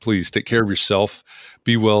 Please take care of yourself.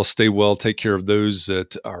 Be well, stay well, take care of those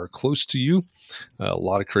that are close to you. A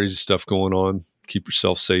lot of crazy stuff going on. Keep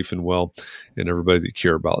yourself safe and well, and everybody that you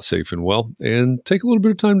care about safe and well. And take a little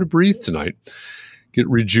bit of time to breathe tonight. Get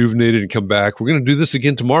rejuvenated and come back. We're going to do this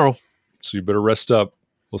again tomorrow, so you better rest up.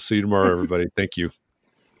 We'll see you tomorrow, everybody. Thank you.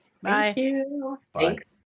 Bye. Thank you. Bye. Thanks.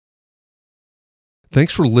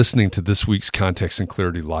 Thanks for listening to this week's Context and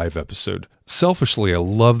Clarity Live episode. Selfishly, I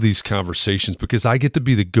love these conversations because I get to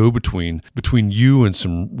be the go-between between you and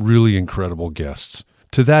some really incredible guests.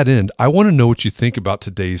 To that end, I want to know what you think about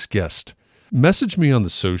today's guest. Message me on the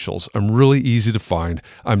socials. I'm really easy to find.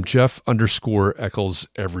 I'm Jeff_Eccles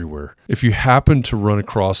everywhere. If you happen to run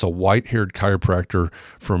across a white-haired chiropractor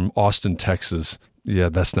from Austin, Texas, yeah,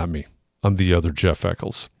 that's not me. I'm the other Jeff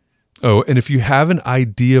Eccles. Oh, and if you have an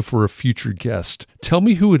idea for a future guest, tell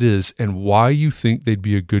me who it is and why you think they'd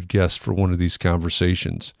be a good guest for one of these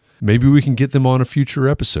conversations. Maybe we can get them on a future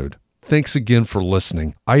episode. Thanks again for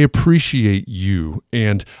listening. I appreciate you,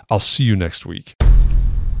 and I'll see you next week.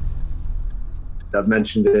 I've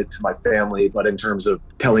mentioned it to my family, but in terms of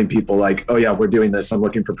telling people like, oh yeah, we're doing this, I'm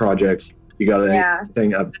looking for projects, you got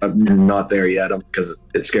anything? I'm not there yet because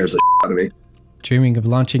it scares the shit out of me. Dreaming of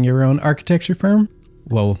launching your own architecture firm?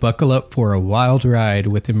 Well, buckle up for a wild ride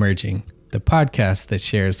with Emerging, the podcast that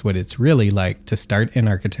shares what it's really like to start an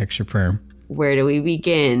architecture firm. Where do we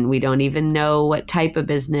begin? We don't even know what type of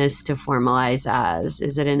business to formalize as.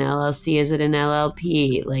 Is it an LLC? Is it an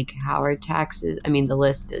LLP? Like, how are taxes? I mean, the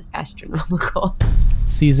list is astronomical.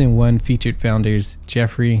 Season 1 featured founders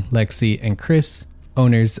Jeffrey, Lexi, and Chris,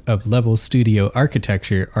 owners of Level Studio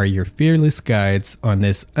Architecture, are your fearless guides on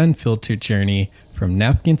this unfiltered journey from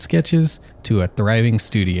napkin sketches to a thriving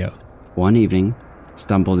studio. One evening,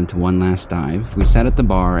 stumbled into one last dive, we sat at the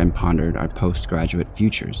bar and pondered our postgraduate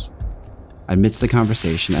futures. Amidst the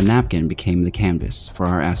conversation, a napkin became the canvas for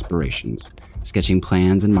our aspirations, sketching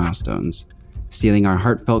plans and milestones, sealing our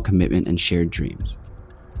heartfelt commitment and shared dreams.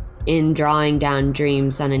 In drawing down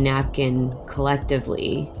dreams on a napkin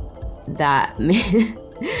collectively, that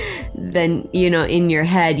then, you know, in your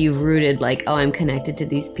head, you've rooted like, oh, I'm connected to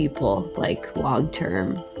these people, like long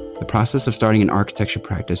term. The process of starting an architecture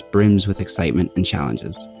practice brims with excitement and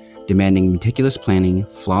challenges, demanding meticulous planning,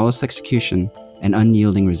 flawless execution, and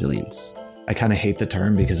unyielding resilience. I kind of hate the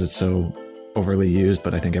term because it's so overly used,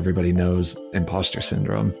 but I think everybody knows imposter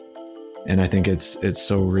syndrome. And I think it's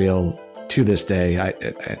so real to this day. I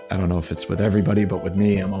don't know if it's with everybody, but with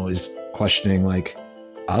me, I'm always questioning like,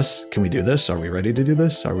 us? Can we do this? Are we ready to do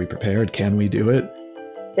this? Are we prepared? Can we do it?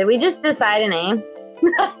 Did we just decide a name?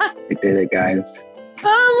 We did it, guys.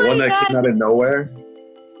 Oh my the one that God. came out of nowhere?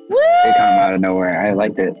 Woo! It came out of nowhere. I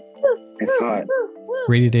liked it. I saw it.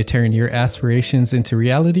 Ready to turn your aspirations into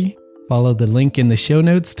reality? Follow the link in the show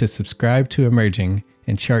notes to subscribe to Emerging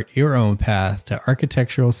and chart your own path to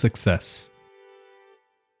architectural success.